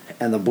to,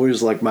 and the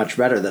Blues look much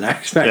better than I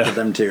expected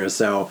them to.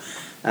 So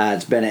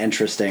it's been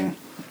interesting.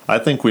 I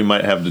think we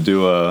might have to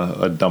do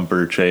a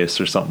dumper chase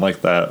or something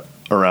like that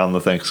around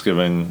the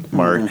Thanksgiving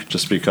mark,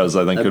 just because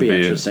I think it'd be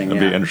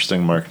an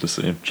interesting mark to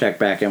see. Check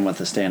back in with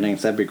the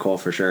standings. That'd be cool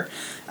for sure.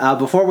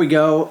 Before we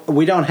go,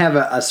 we don't have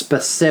a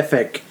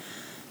specific,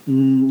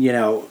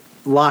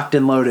 locked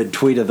and loaded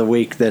tweet of the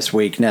week this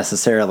week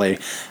necessarily.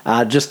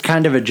 Just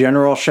kind of a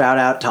general shout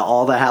out to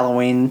all the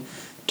Halloween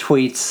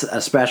tweets,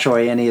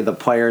 especially any of the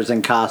players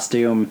in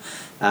costume,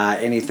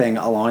 anything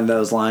along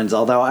those lines.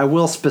 Although I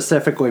will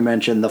specifically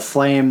mention the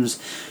Flames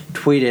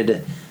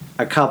tweeted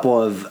a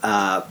couple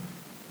of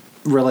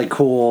really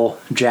cool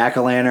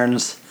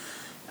jack-o'-lanterns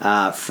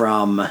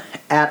from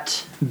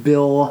at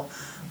Bill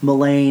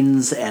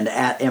Mullanes and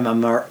at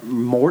Emma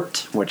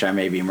Mort, which I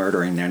may be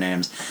murdering their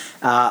names.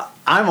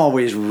 I'm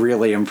always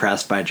really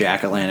impressed by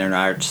jack-o'-lantern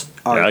art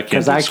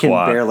because I can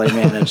barely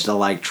manage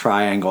to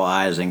triangle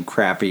eyes and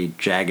crappy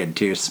jagged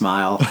tooth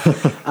smile.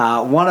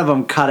 One of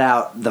them cut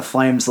out the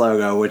Flames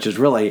logo, which is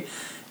really,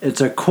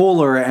 it's a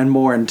cooler and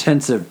more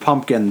intensive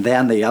pumpkin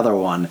than the other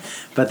one,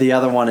 but the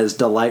other one is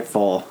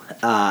delightful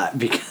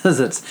because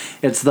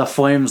it's the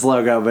Flames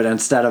logo, but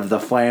instead of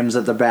the Flames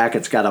at the back,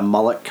 it's got a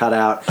mullet cut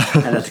out,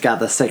 and it's got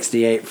the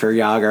 68 for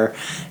Jágr,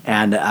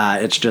 and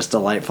it's just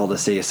delightful to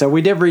see. So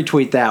we did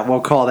retweet that.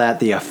 We'll call that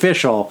the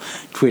official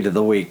tweet of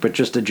the week, but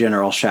just a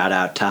general shout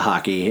out to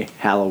Hockey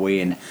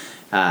Halloween.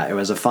 It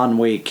was a fun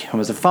week. It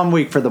was a fun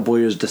week for the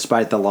Blues,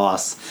 despite the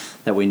loss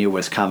that we knew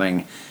was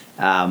coming.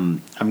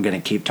 I'm going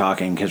to keep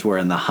talking because we're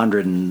in the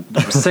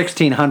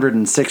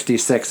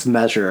 1666th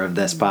measure of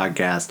this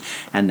podcast,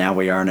 and now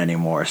we aren't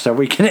anymore. So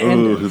we can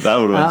end it. That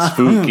would have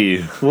been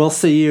spooky. We'll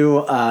see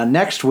you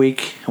next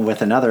week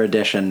with another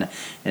edition.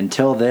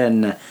 Until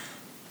then,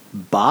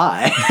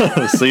 bye.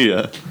 See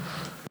ya.